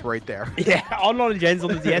knowledge ends right there. Yeah, our knowledge ends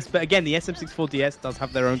on the DS, but again, the SM64 DS does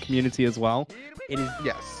have their own community as well. It is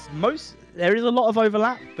there is a lot of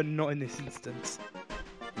overlap, but not in this instance.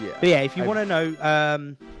 Yeah. But yeah, if you want to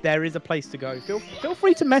know, there is a place to go. Feel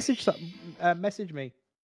free to message me.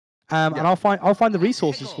 And I'll find the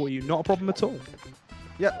resources for you. Not a problem at all.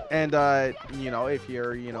 Yep, and you know, if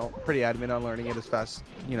you're, you know, pretty adamant on learning it as fast,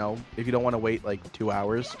 you know, if you don't want to wait like 2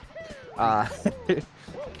 hours, but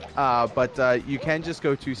you can just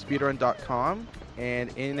go to speedrun.com,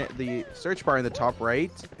 and in the search bar in the top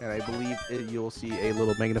right, and I believe you'll see a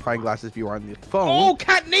little magnifying glass if you are on the phone. Oh,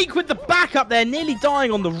 Katnique with the back up there, nearly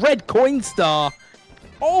dying on the red coin star.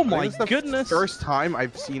 Oh my goodness! First time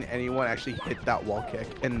I've seen anyone actually hit that wall kick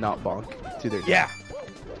and not bonk to their death.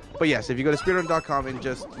 But yes, if you go to speedrun.com and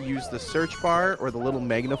just use the search bar or the little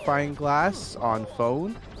magnifying glass on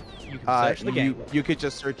phone, you can search the game. You could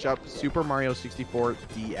just search up Super Mario 64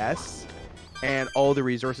 DS, and all the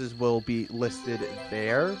resources will be listed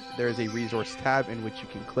there. There is a resource tab in which you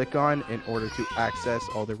can click on in order to access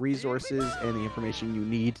all the resources and the information you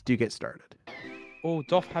need to get started. Oh,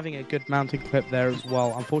 Doph having a good mountain clip there as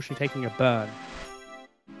well. Unfortunately, taking a burn.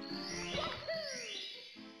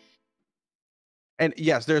 And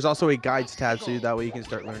yes, there's also a guides tab, so that way you can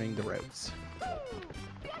start learning the routes.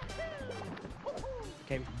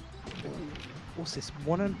 Okay. What's this?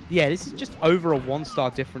 Yeah, this is just over a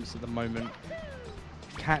 1-star difference at the moment.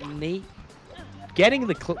 Katnique getting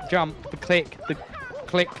the jump, the click,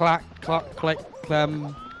 clack, click,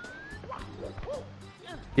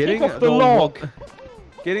 Getting off the log.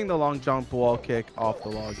 Getting the long jump wall kick off the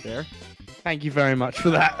log there. Thank you very much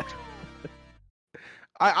for that.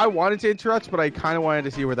 I wanted to interrupt, but I kind of wanted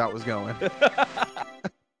to see where that was going.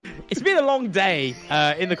 It's been a long day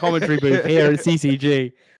in the commentary booth here at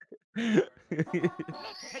CCG. Did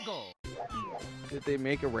they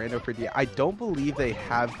make a rando for D? I don't believe they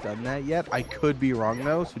have done that yet. I could be wrong,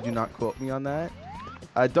 though, so do not quote me on that.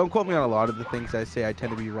 Don't quote me on a lot of the things I say. I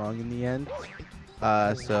tend to be wrong in the end.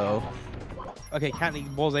 So... Okay,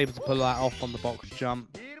 Katnique was able to pull that off on the box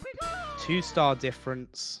jump. 2-star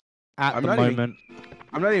difference at the moment.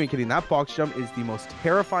 I'm not even kidding. That box jump is the most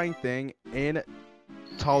terrifying thing in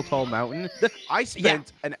Tall Mountain. I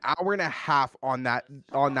spent an hour and a half on that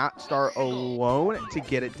star alone to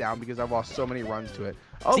get it down because I've lost so many runs to it.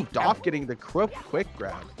 Oh, Doph getting the quick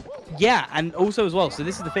grab. Yeah, and also as well, so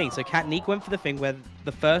this is the thing. So Katnique went for the thing where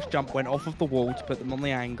the first jump went off of the wall to put them on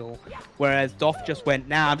the angle, whereas Doph just went,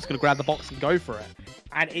 I'm just going to grab the box and go for it.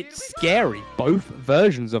 And it's scary. Both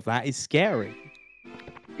versions of that is scary.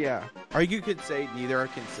 Yeah. Or you could say neither are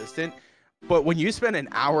consistent, but when you spend an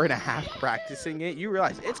hour and a half practicing it, you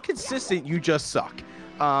realize it's consistent, you just suck.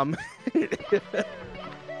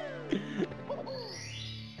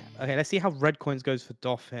 Okay, let's see how red coins goes for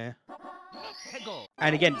Doph here.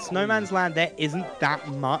 And again, Snowman's Land, there isn't that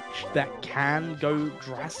much that can go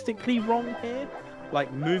drastically wrong here.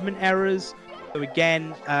 Like movement errors. So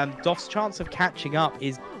again, Doph's chance of catching up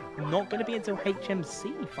is not going to be until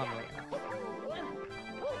HMC, funnily enough.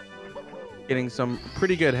 Getting some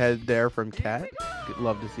pretty good head there from Kat.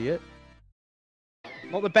 Love to see it.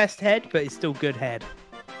 Not the best head, but it's still good head.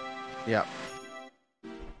 Yeah.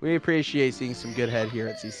 We appreciate seeing some good head here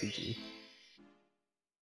at CCG.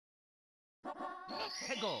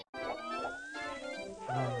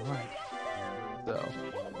 Alright. So,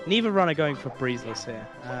 neither runner going for breezeless here.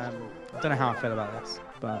 I don't know how I feel about this,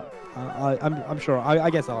 but I'm sure. I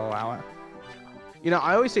guess I'll allow it. you know,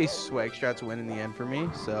 I always say swag strats win in the end for me.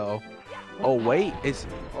 So, oh wait, it's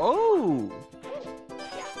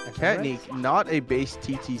Katnique, not a base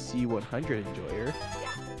TTC 100 enjoyer.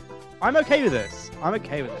 I'm okay with this. I'm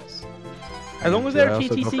okay with this. As long as they're a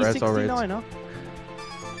TTC 69er.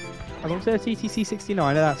 As long as they're a TTC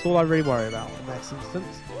 69er, that's all I really worry about in this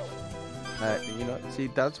instance. You know, see,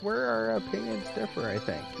 that's where our opinions differ, I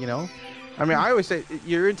think, you know? I mean, I always say,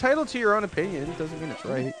 you're entitled to your own opinion. It doesn't mean it's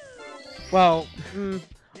right. Well,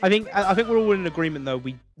 I think we're all in agreement, though.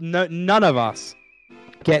 None of us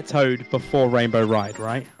get towed before Rainbow Ride,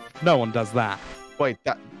 right? No one does that. Wait,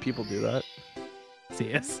 people do that?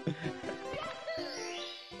 Zeus.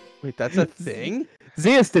 Wait, that's a thing?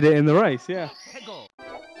 Zeus did it in the race, yeah.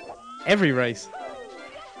 Every race.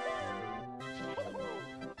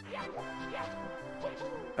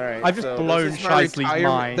 All right, I've just blown Shisley's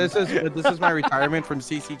mind. This is my retirement from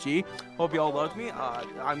CCG. Hope you all love me.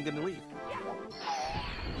 I'm gonna leave.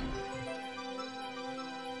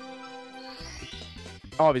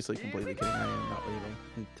 Obviously, completely kidding. I am not leaving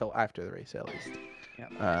until after the race, at least.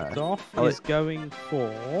 Yep. Doph is going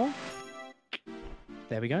for.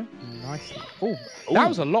 There we go. Nice. Oh, that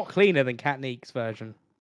was a lot cleaner than Katnique's version.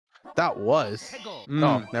 That was.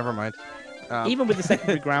 Oh, never mind. Even with the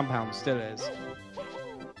secondary ground pound, still is.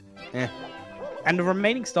 Yeah. And the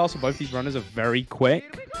remaining stars for both these runners are very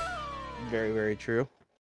quick. Very, very true.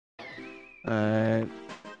 I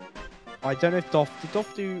don't know if Doph...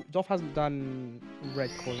 Doph hasn't done red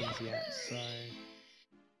coins yet, so...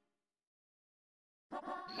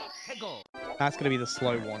 That's going to be the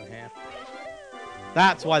slow one here.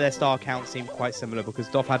 That's why their star counts seem quite similar, because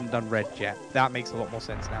Doph hadn't done red yet. That makes a lot more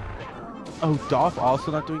sense now. Oh, Doph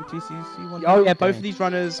also not doing TCC 1? Oh, yeah, both of these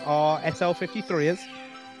runners are SL53ers.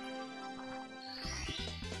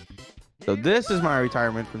 So this is my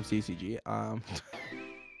retirement from CCG.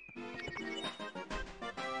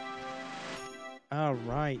 All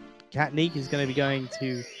right. Katnique is going to be going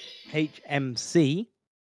to HMC.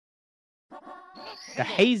 The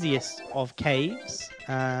haziest of caves.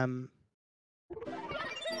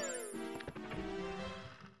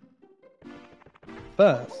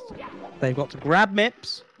 First, they've got to grab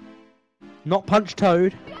Mips, not punch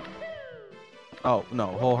Toad. Oh, no,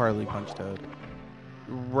 wholeheartedly punch Toad.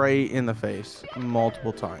 Right in the face,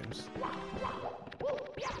 multiple times.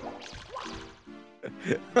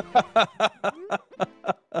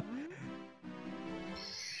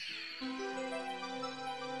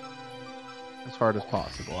 As hard as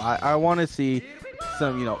possible. I want to see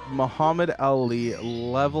some, you know, Muhammad Ali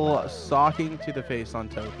level socking to the face on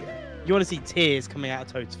Toad here. You want to see tears coming out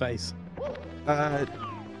of Toad's face? There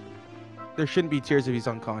shouldn't be tears if he's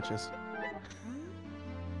unconscious.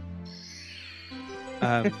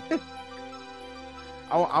 I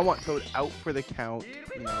want Toad out for the count.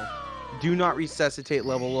 You know, do not resuscitate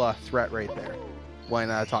level threat right there when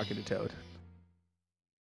talking to Toad.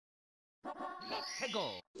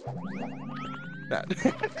 That.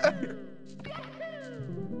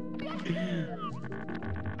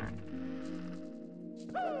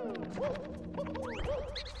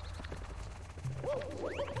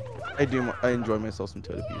 I enjoy myself some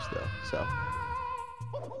Toad abuse though. So.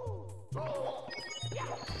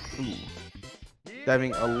 Ooh.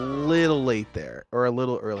 Diving a little late there, or a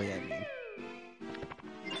little early, I mean.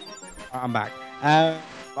 I'm back. I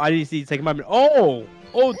just need to take a moment. Oh,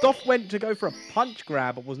 Doph went to go for a punch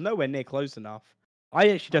grab, but was nowhere near close enough. I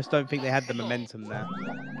actually just don't think they had the momentum there.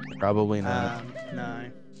 Probably not. No.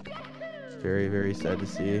 Very, very sad to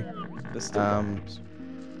see.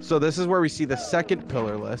 So this is where we see the second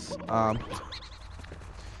pillarless.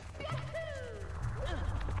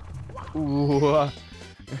 Ooh.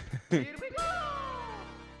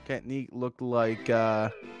 Katnique looked like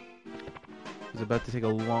was about to take a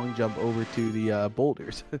long jump over to the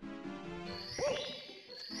boulders.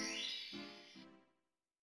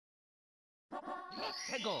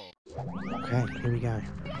 Okay, here we go.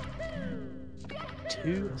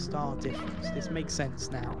 2-star difference. This makes sense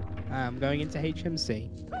now. going into HMC.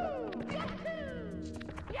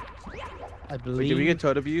 I believe. Wait, did we get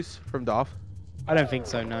toad abuse from Doph? I don't think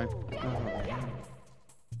so. No. Oh, man.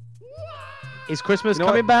 Is Christmas You know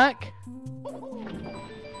coming back?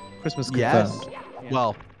 Christmas confirmed. Yes. Yeah.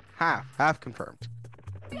 Well, half confirmed.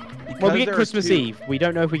 Well, Because we get there are Christmas two- Eve. We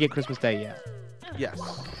don't know if we get Christmas Day yet. Yes.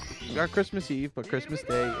 We got Christmas Eve, but Christmas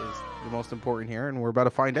Day is the most important here, and we're about to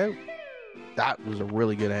find out. That was a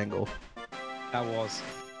really good angle. That was.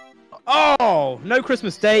 Oh, no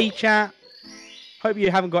Christmas Day, chat. Hope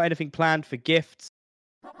you haven't got anything planned for gifts.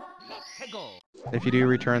 If you do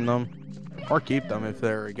return them, or keep them if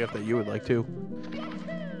they're a gift that you would like to.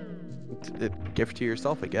 Gift to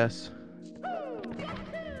yourself, I guess.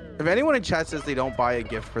 If anyone in chat says they don't buy a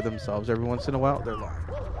gift for themselves every once in a while, they're lying.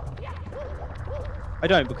 I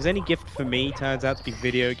don't, because any gift for me turns out to be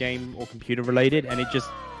video game or computer related, and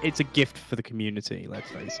it's a gift for the community, let's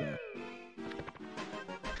face it.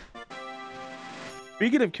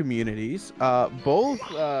 Speaking of communities, both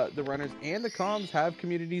the runners and the comms have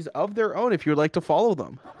communities of their own if you would like to follow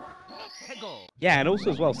them. Yeah, and also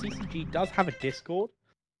as well, CCG does have a Discord.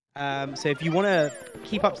 So if you want to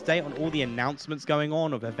keep up to date on all the announcements going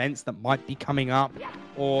on of events that might be coming up,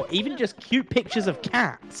 or even just cute pictures of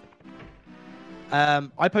cats.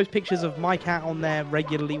 I post pictures of my cat on there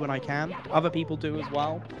regularly when I can. Other people do as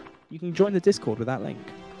well. You can join the Discord with that link.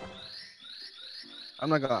 I'm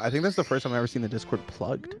not gonna. I think that's the first time I've ever seen the Discord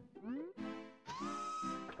plugged.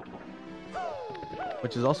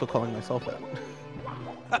 Which is also calling myself out.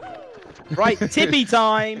 Right, tippy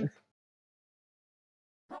time!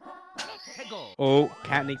 Oh,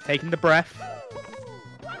 Katnique taking the breath.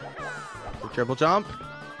 The triple jump.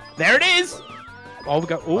 There it is! Oh,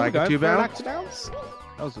 we're Like a going two for a bounce? lax bounce.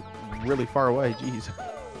 That was really far away. Jeez.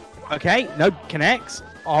 Okay, no, connects.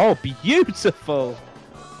 Oh, beautiful.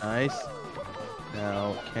 Nice.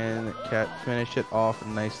 Now, can Cat finish it off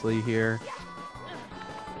nicely here?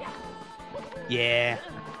 Yeah.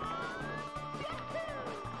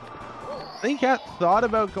 I think Cat thought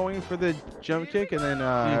about going for the jump kick and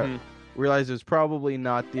then realized it was probably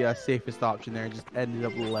not the safest option there and just ended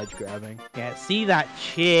up ledge grabbing. Yeah, see that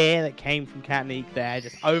cheer that came from Katnique there.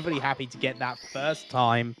 Just overly happy to get that first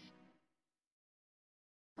time.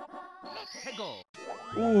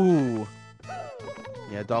 Ooh.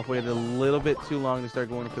 Yeah, Doph waited a little bit too long to start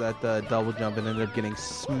going for that double jump and ended up getting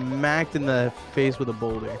smacked in the face with a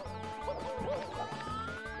boulder.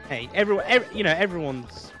 Hey,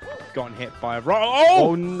 everyone's gotten hit by a rock.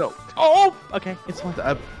 Oh no. Oh! Okay, it's fine.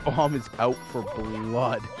 That bomb is out for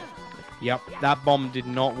blood. Yep, that bomb did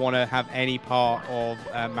not want to have any part of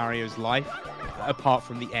Mario's life, apart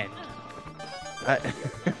from the end.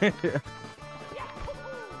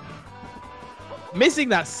 Missing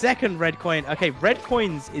that second red coin. Okay, red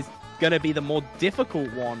coins is going to be the more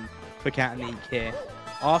difficult one for Katnique here.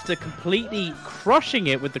 After completely crushing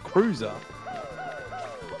it with the cruiser.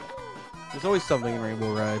 There's always something in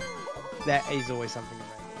Rainbow Ride. There is always something in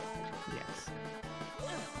Rainbow.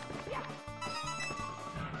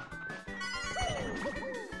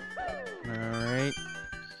 Yes. Alright.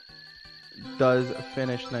 Does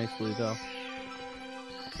finish nicely though.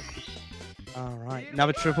 Alright,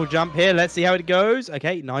 another triple jump here. Let's see how it goes.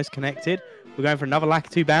 Okay, nice connected. We're going for another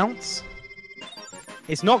Lakitu bounce.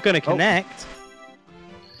 It's not going to connect.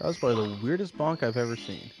 That was probably the weirdest bonk I've ever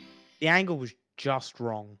seen. The angle was just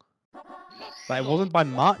wrong. Like, it wasn't by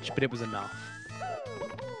much, but it was enough.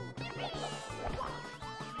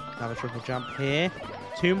 Another triple jump here.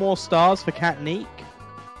 2 more stars for Katnique.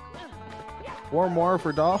 4 more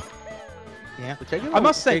for Doph. Yeah. I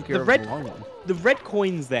must say, the red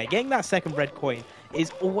coins there, getting that second red coin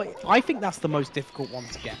is always, I think that's the most difficult one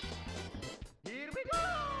to get.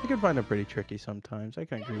 You can find it pretty tricky sometimes. I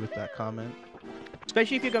can agree with that comment.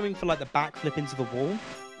 Especially if you're going for like the backflip into the wall.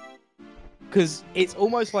 Because it's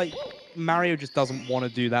almost like Mario just doesn't want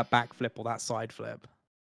to do that backflip or that side flip.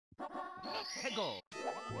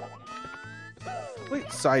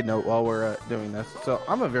 Wait, side note while we're doing this. So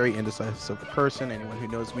I'm a very indecisive person. Anyone who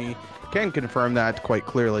knows me can confirm that quite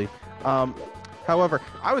clearly. However,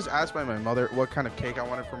 I was asked by my mother what kind of cake I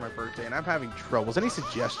wanted for my birthday, and I'm having troubles. Any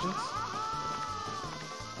suggestions?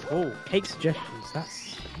 Oh, cake suggestions.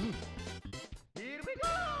 That's...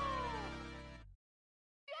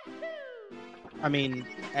 I mean,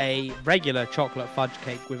 a regular chocolate fudge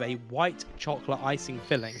cake with a white chocolate icing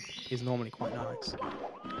filling is normally quite nice.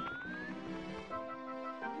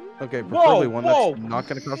 Okay, preferably one that's not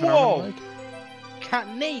going to cost an arm and a leg.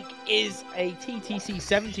 Katnique is a TTC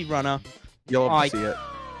 70 runner. You'll have to see it.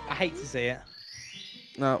 I hate to see it.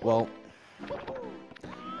 Well,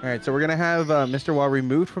 All right, so we're gonna have Mr. Wall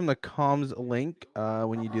removed from the comms link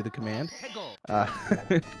when you do the command.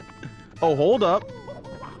 Oh, hold up.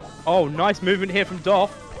 Oh, nice movement here from Doph.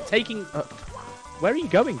 Taking. Where are you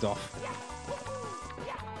going, Doph?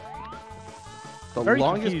 The Very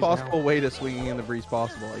longest confused possible now. way to swinging in the breeze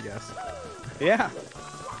possible, I guess. Yeah.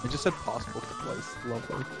 I just said possible twice.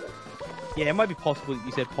 Lovely. Yeah, it might be possible that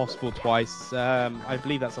you said possible twice. I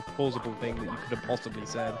believe that's a plausible thing that you could have possibly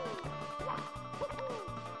said.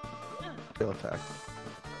 Fail attack.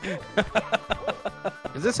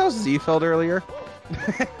 Is this how Z felt earlier?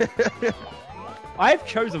 I've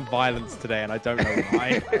chosen violence today, and I don't know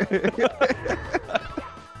why.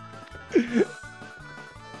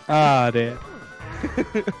 Ah, dear.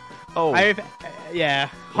 Oh. Yeah.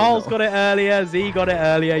 Hull's got it earlier. Z got it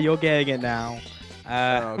earlier. You're getting it now.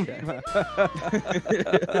 Okay. You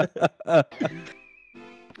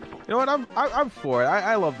know what? I'm for it.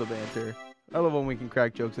 I love the banter. I love when we can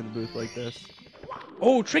crack jokes in the booth like this.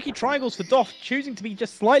 Oh, tricky triangles for Doph, choosing to be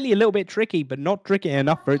just slightly a little bit tricky, but not tricky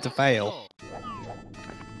enough for it to fail.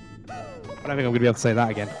 I don't think I'm going to be able to say that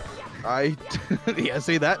again. Yeah,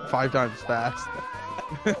 say that 5 times fast.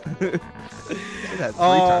 Say that 3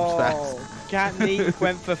 times fast. Katnique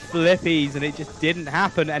went for flippies and it just didn't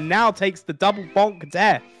happen, and now takes the double bonk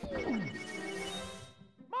death.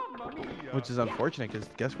 Which is unfortunate, because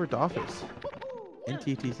guess where Doph is? In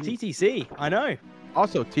TTC. TTC, I know.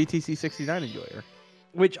 Also, TTC 69 enjoyer.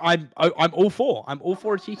 Which I'm all for. I'm all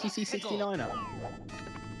for a TTC 69er.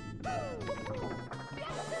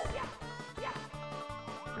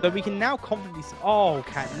 So we can now confidently... Oh,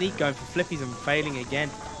 Katnique going for flippies and failing again.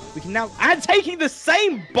 We can now... And taking the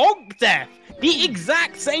same bonk death! The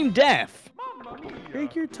exact same death!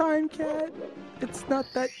 Take your time, Cat. It's not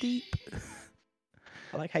that deep.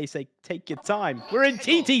 I like how you say, take your time. We're in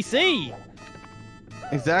TTC!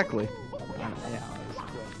 Exactly. Yeah,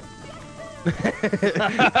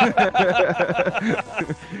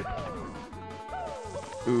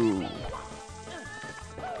 Ooh.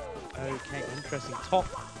 okay, interesting. Top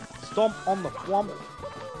stomp on the thwomp.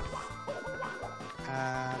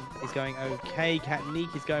 Is going okay.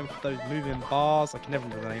 Katnique is going for those moving bars. I can never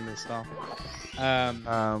remember the name of this stuff. Time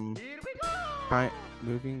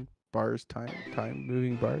moving bars. Time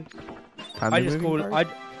moving bars. Time I just moving call bars?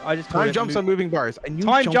 it. I just call Time it jumps on moving bars. I knew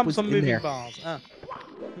time jump jumps was on in moving there. bars.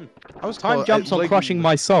 I was Time jumps on crushing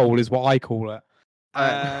my soul is what I call it.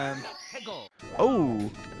 Oh,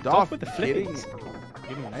 Doph Doph with the getting flippies.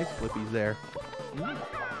 nice flippies there.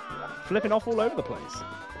 Flipping off all over the place.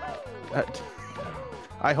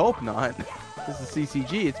 I hope not. This is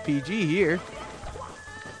CCG. It's PG here.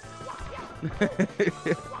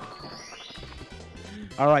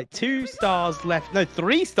 All right, 2 stars left. No,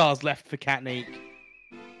 3 stars left for Katnique.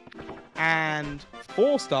 And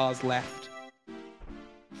 4 stars left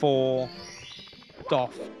for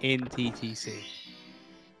Doph in TTC.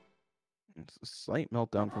 It's a slight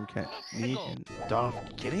meltdown from Katnique and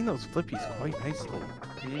Doph getting those flippies quite nicely.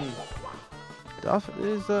 Doph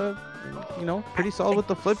is, pretty solid with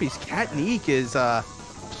the flippies. Katnique is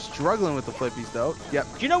struggling with the flippies though. Yep.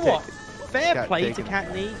 Do you know what? Fair Cat play to taken.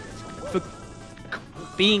 Katnique for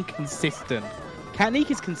being consistent. Katnique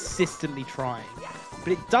is consistently trying,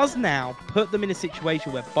 but it does now put them in a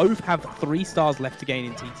situation where both have 3 stars left to gain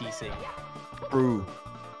in TTC. True.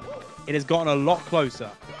 It has gotten a lot closer.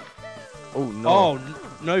 Oh no. Oh,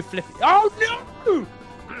 no flip. Oh no!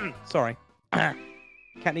 Sorry.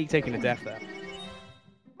 Katnique taking a death there.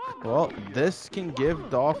 Well, this can give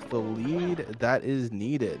Doph the lead that is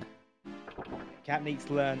needed. Katnique's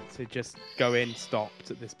learned to just go in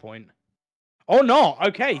stopped at this point. Oh no!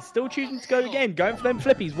 Okay, still choosing to go again. Going for them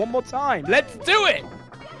flippies one more time. Let's do it!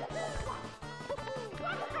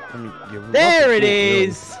 I mean, There it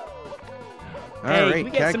is! All Hey, right, can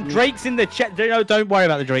we get some Katnique. Drakes in the chat? No, don't worry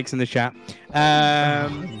about the Drakes in the chat.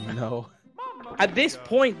 No. At this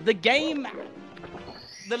point, the game,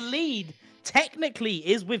 the lead, technically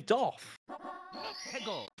is with Doph.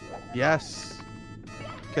 Yes.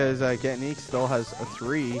 Because Katnique still has a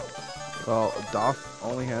 3. Well, Doph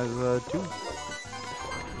only has 2.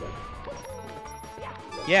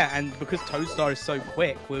 Yeah, and because Toadstar is so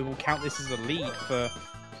quick, we will count this as a lead for...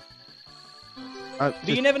 But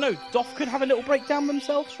you never know. Doph could have a little breakdown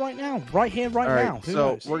themselves right now. Right here, right now. Who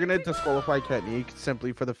so knows? we're going to disqualify Katnique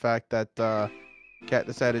simply for the fact that Kat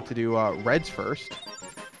decided to do reds first.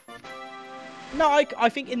 No, I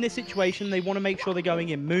think in this situation, they want to make sure they're going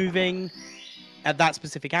in moving at that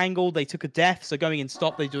specific angle. They took a death, so going in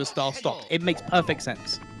stop, they do a star stop. It makes perfect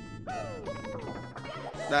sense.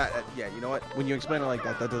 Yeah, you know what? When you explain it like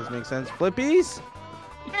that, that does make sense. Flippies?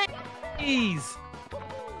 Please.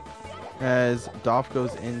 as Doph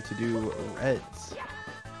goes in to do reds.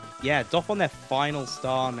 Yeah, Doph on their final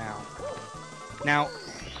star now. Now,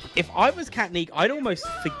 if I was Katnique, I'd almost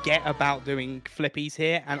forget about doing flippies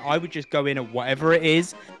here, and I would just go in at whatever it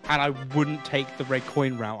is, and I wouldn't take the red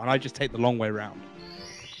coin route, and I'd just take the long way round.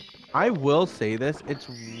 I will say this, it's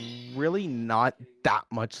really not that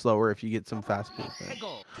much slower if you get some fast movement.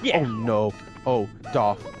 Yeah. Oh no. Oh,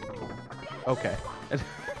 Doph. Okay.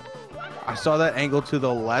 I saw that angle to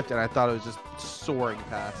the left and I thought it was just soaring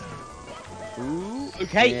past. Ooh.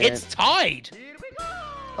 Okay, and... it's tied.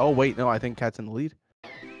 Oh wait, no, I think Kat's in the lead.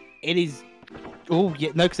 It is. Oh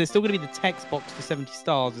yeah, no, because there's still going to be the text box for 70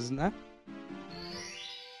 stars, isn't there?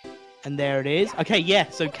 And there it is. Okay, yeah,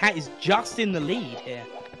 so Kat is just in the lead here.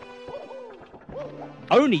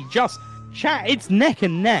 Only just. Chat, it's neck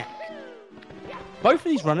and neck. Both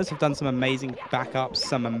of these runners have done some amazing backups,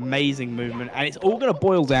 some amazing movement, and it's all going to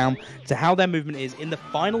boil down to how their movement is in the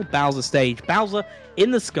final Bowser stage. Bowser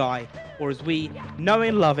in the sky, or as we know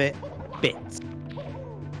and love it, bits.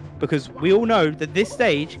 Because we all know that this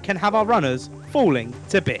stage can have our runners falling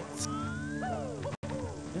to bits. Yeah,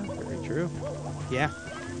 very true. Yeah.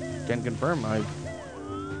 Can confirm, I've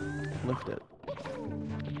lived it.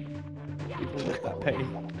 That pity.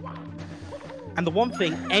 And the one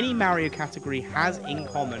thing any Mario category has in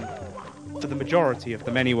common, for the majority of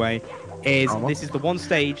them anyway, is this is the one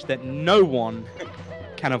stage that no one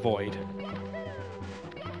can avoid.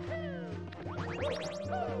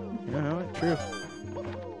 Yeah, no, true.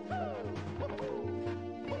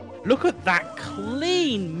 Look at that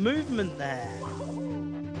clean movement there.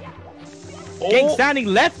 Getting standing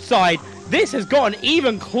left side. This has gotten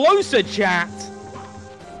even closer, chat.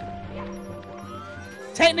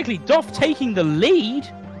 Technically, Doph taking the lead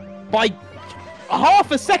by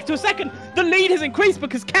half a second to a second. The lead has increased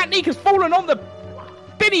because Katnique has fallen on the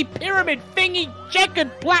spinny pyramid thingy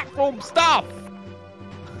checkered platform stuff.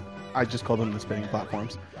 I just call them the spinning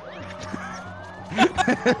platforms.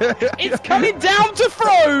 It's coming down to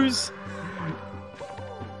throws.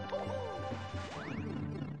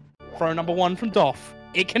 Throw number 1 from Doph.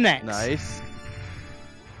 It connects. Nice.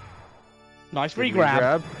 Nice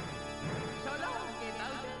regrab.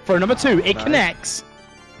 Throw number 2. It connects.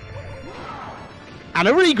 And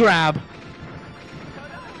a regrab.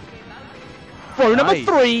 Throw number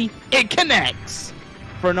 3. It connects.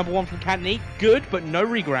 Throw number 1 from Katnique. Good, but no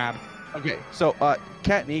regrab. Okay, so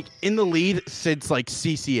Katnique in the lead since like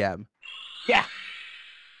CCM. Yeah.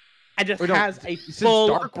 And just has a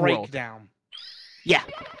full breakdown. Yeah.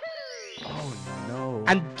 Oh no.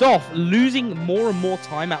 And Doph losing more and more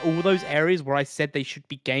time at all those areas where I said they should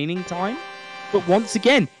be gaining time. But once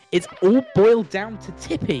again, it's all boiled down to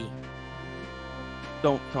Tippy.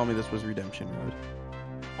 Don't tell me this was Redemption Road.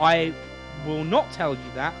 I will not tell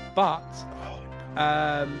you that, but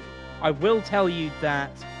I will tell you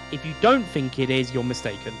that if you don't think it is, you're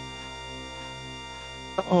mistaken.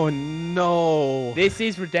 Oh no. This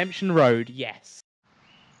is Redemption Road, yes.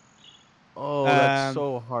 Oh, that's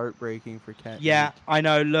so heartbreaking for Katnique. Yeah, I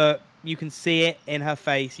know. Look, you can see it in her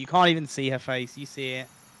face. You can't even see her face. You see it.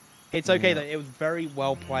 It's okay though. It was very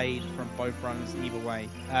well played from both runners either way.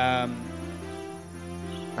 I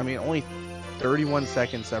mean, only 31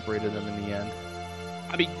 seconds separated them in the end.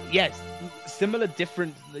 I mean, yes, similar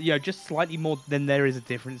difference, you know, just slightly more than there is a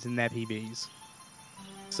difference in their PBs.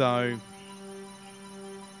 So,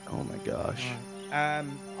 oh my gosh.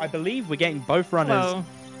 I believe we're getting both runners. Hello.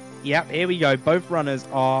 Yep, here we go. Both runners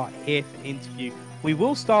are here for interview. We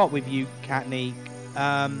will start with you, Katnique.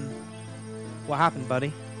 What happened,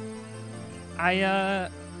 buddy? I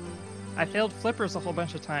failed flippers a whole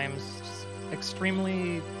bunch of times. Just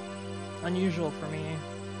extremely unusual for me.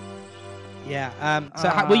 Yeah.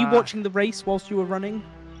 So were you watching the race whilst you were running?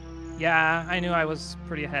 Yeah, I knew I was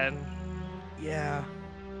pretty ahead. Yeah.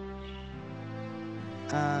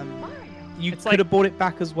 You could have brought it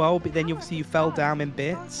back as well, but then obviously you fell down in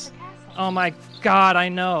bits. Oh my god, I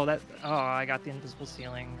know that. Oh, I got the invisible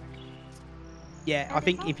ceiling. Yeah, I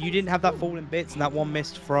think if you didn't have that fall in bits and that one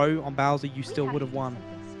missed throw on Bowser, you still would have won.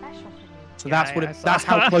 So Yeah, that's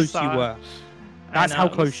how close you it. were. That's how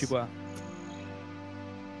close you were.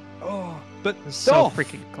 Oh, but So Doph!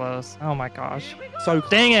 freaking close. Oh my gosh. So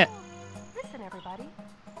Dang it! Listen, everybody.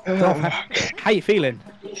 Doph, how you feeling?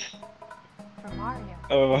 For Mario.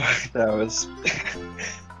 Oh, that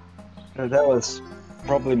was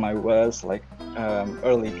probably my worst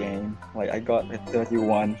early game. Like I got a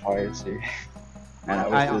 31 fire suit, and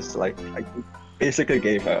I was just like I basically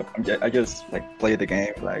gave up. I just like played the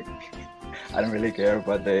game. Like I don't really care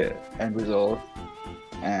about the end result,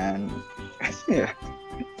 and yeah.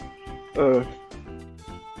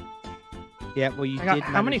 Yeah, well, you how did.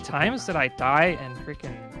 many manage to times come did I die and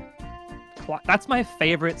freaking? That's my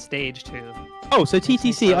favorite stage too. Oh, so Makes me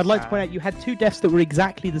TTC, so I'd like to sad. point out you had 2 deaths that were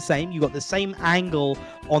exactly the same. You got the same angle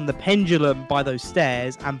on the pendulum by those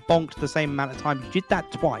stairs and bonked the same amount of time. You did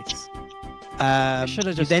that twice. I should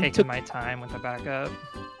have you just then taken took- my time with the backup.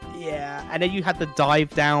 Yeah, and then you had the dive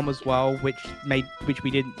down as well, which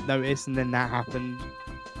we didn't notice, and then that happened.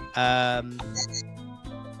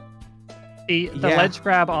 The Yeah. ledge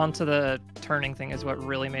grab onto the turning thing is what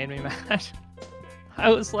really made me mad. I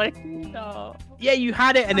was like, no. Yeah, you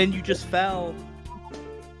had it, and then you just fell.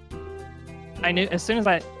 I knew as soon as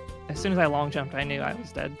I long jumped, I knew I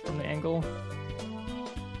was dead from the angle.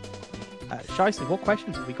 Shiesty, what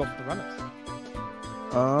questions have we got for the runners?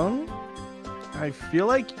 I feel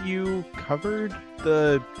like you covered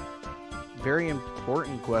the very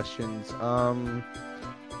important questions. I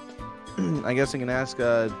guess I can ask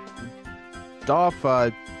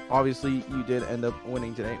Doph, obviously you did end up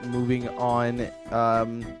winning today. Moving on, how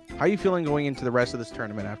are you feeling going into the rest of this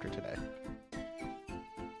tournament after today?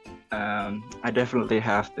 I definitely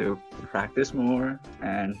have to practice more,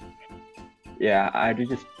 and yeah,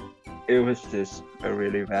 it was just a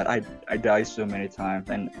really bad. I died so many times,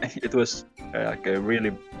 and it was like a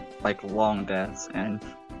really long death, and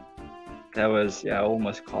that was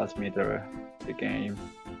almost cost me the game.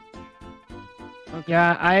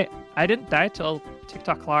 Yeah, I didn't die till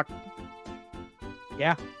TikTok clock,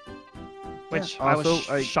 Yeah. which Yeah, I was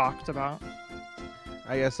also, shocked about.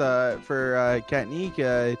 I guess for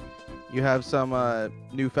Katnique, you have some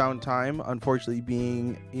newfound time, unfortunately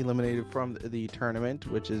being eliminated from the tournament,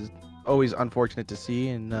 which is always unfortunate to see,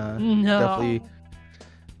 and No.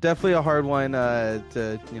 definitely a hard one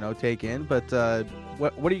to take in. But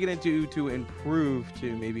what are you gonna do to improve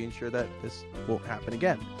to maybe ensure that this won't happen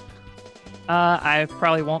again? I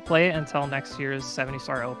probably won't play it until next year's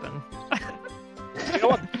 70-star Open. You know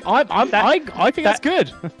what? I think that's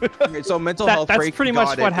good. Okay, so mental health That's break. pretty got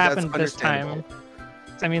much it, what that's happened this time. understandable.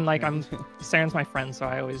 I mean, like, Saren's my friend, so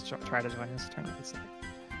I always try to join his tournaments.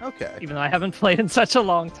 Okay. Even though I haven't played in such a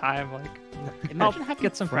long time, like, Imagine I'll having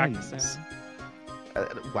get some friends. practice in.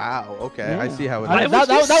 Wow. Okay, I Yeah. see how it Why is. would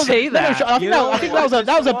you say no, that? I think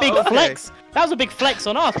that was a big Okay. flex. That was a big flex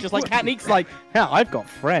on us. Just like Katnique's like, yeah, I've got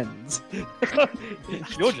friends.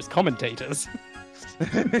 You're just commentators.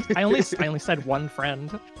 I only said one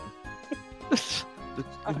friend.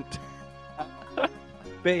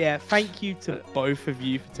 But yeah, thank you to both of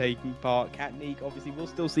you for taking part. Katnique, obviously, we'll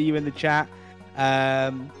still see you in the chat.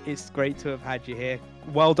 It's great to have had you here.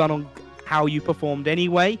 Well done on how you performed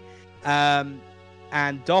anyway.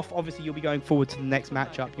 And Doph, obviously, you'll be going forward to the next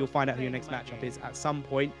matchup. You'll find out who your next matchup is at some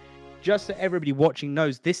point. Just so everybody watching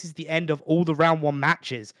knows, this is the end of all the round 1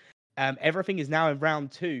 matches. Everything is now in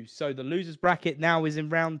round 2. So the losers bracket now is in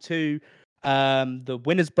round 2. The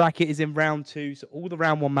winners bracket is in round 2. So all the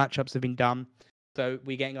round 1 matchups have been done. So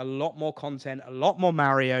we're getting a lot more content, a lot more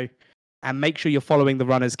Mario. And make sure you're following the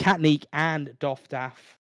runners, Katnique and Doph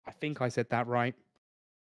Daff. I think I said that right.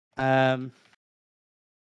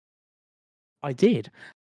 I did.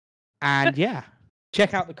 And yeah,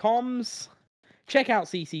 check out the comms, check out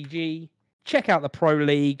CCG, check out the Pro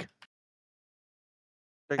League,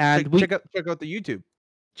 and check out the YouTube.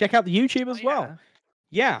 check out the YouTube as well.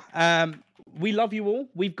 Yeah. Yeah, we love you all.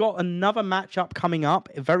 We've got another matchup coming up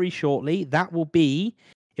very shortly. That will be,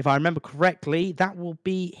 if I remember correctly, that will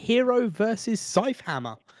be Hero versus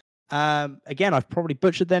Scythehammer. Again, I've probably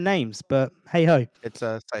butchered their names, but hey ho. It's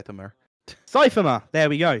Scythehammer. Scythehammer, there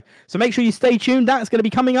we go. So make sure you stay tuned. That's going to be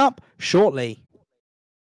coming up shortly.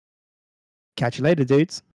 Catch you later,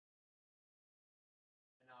 dudes.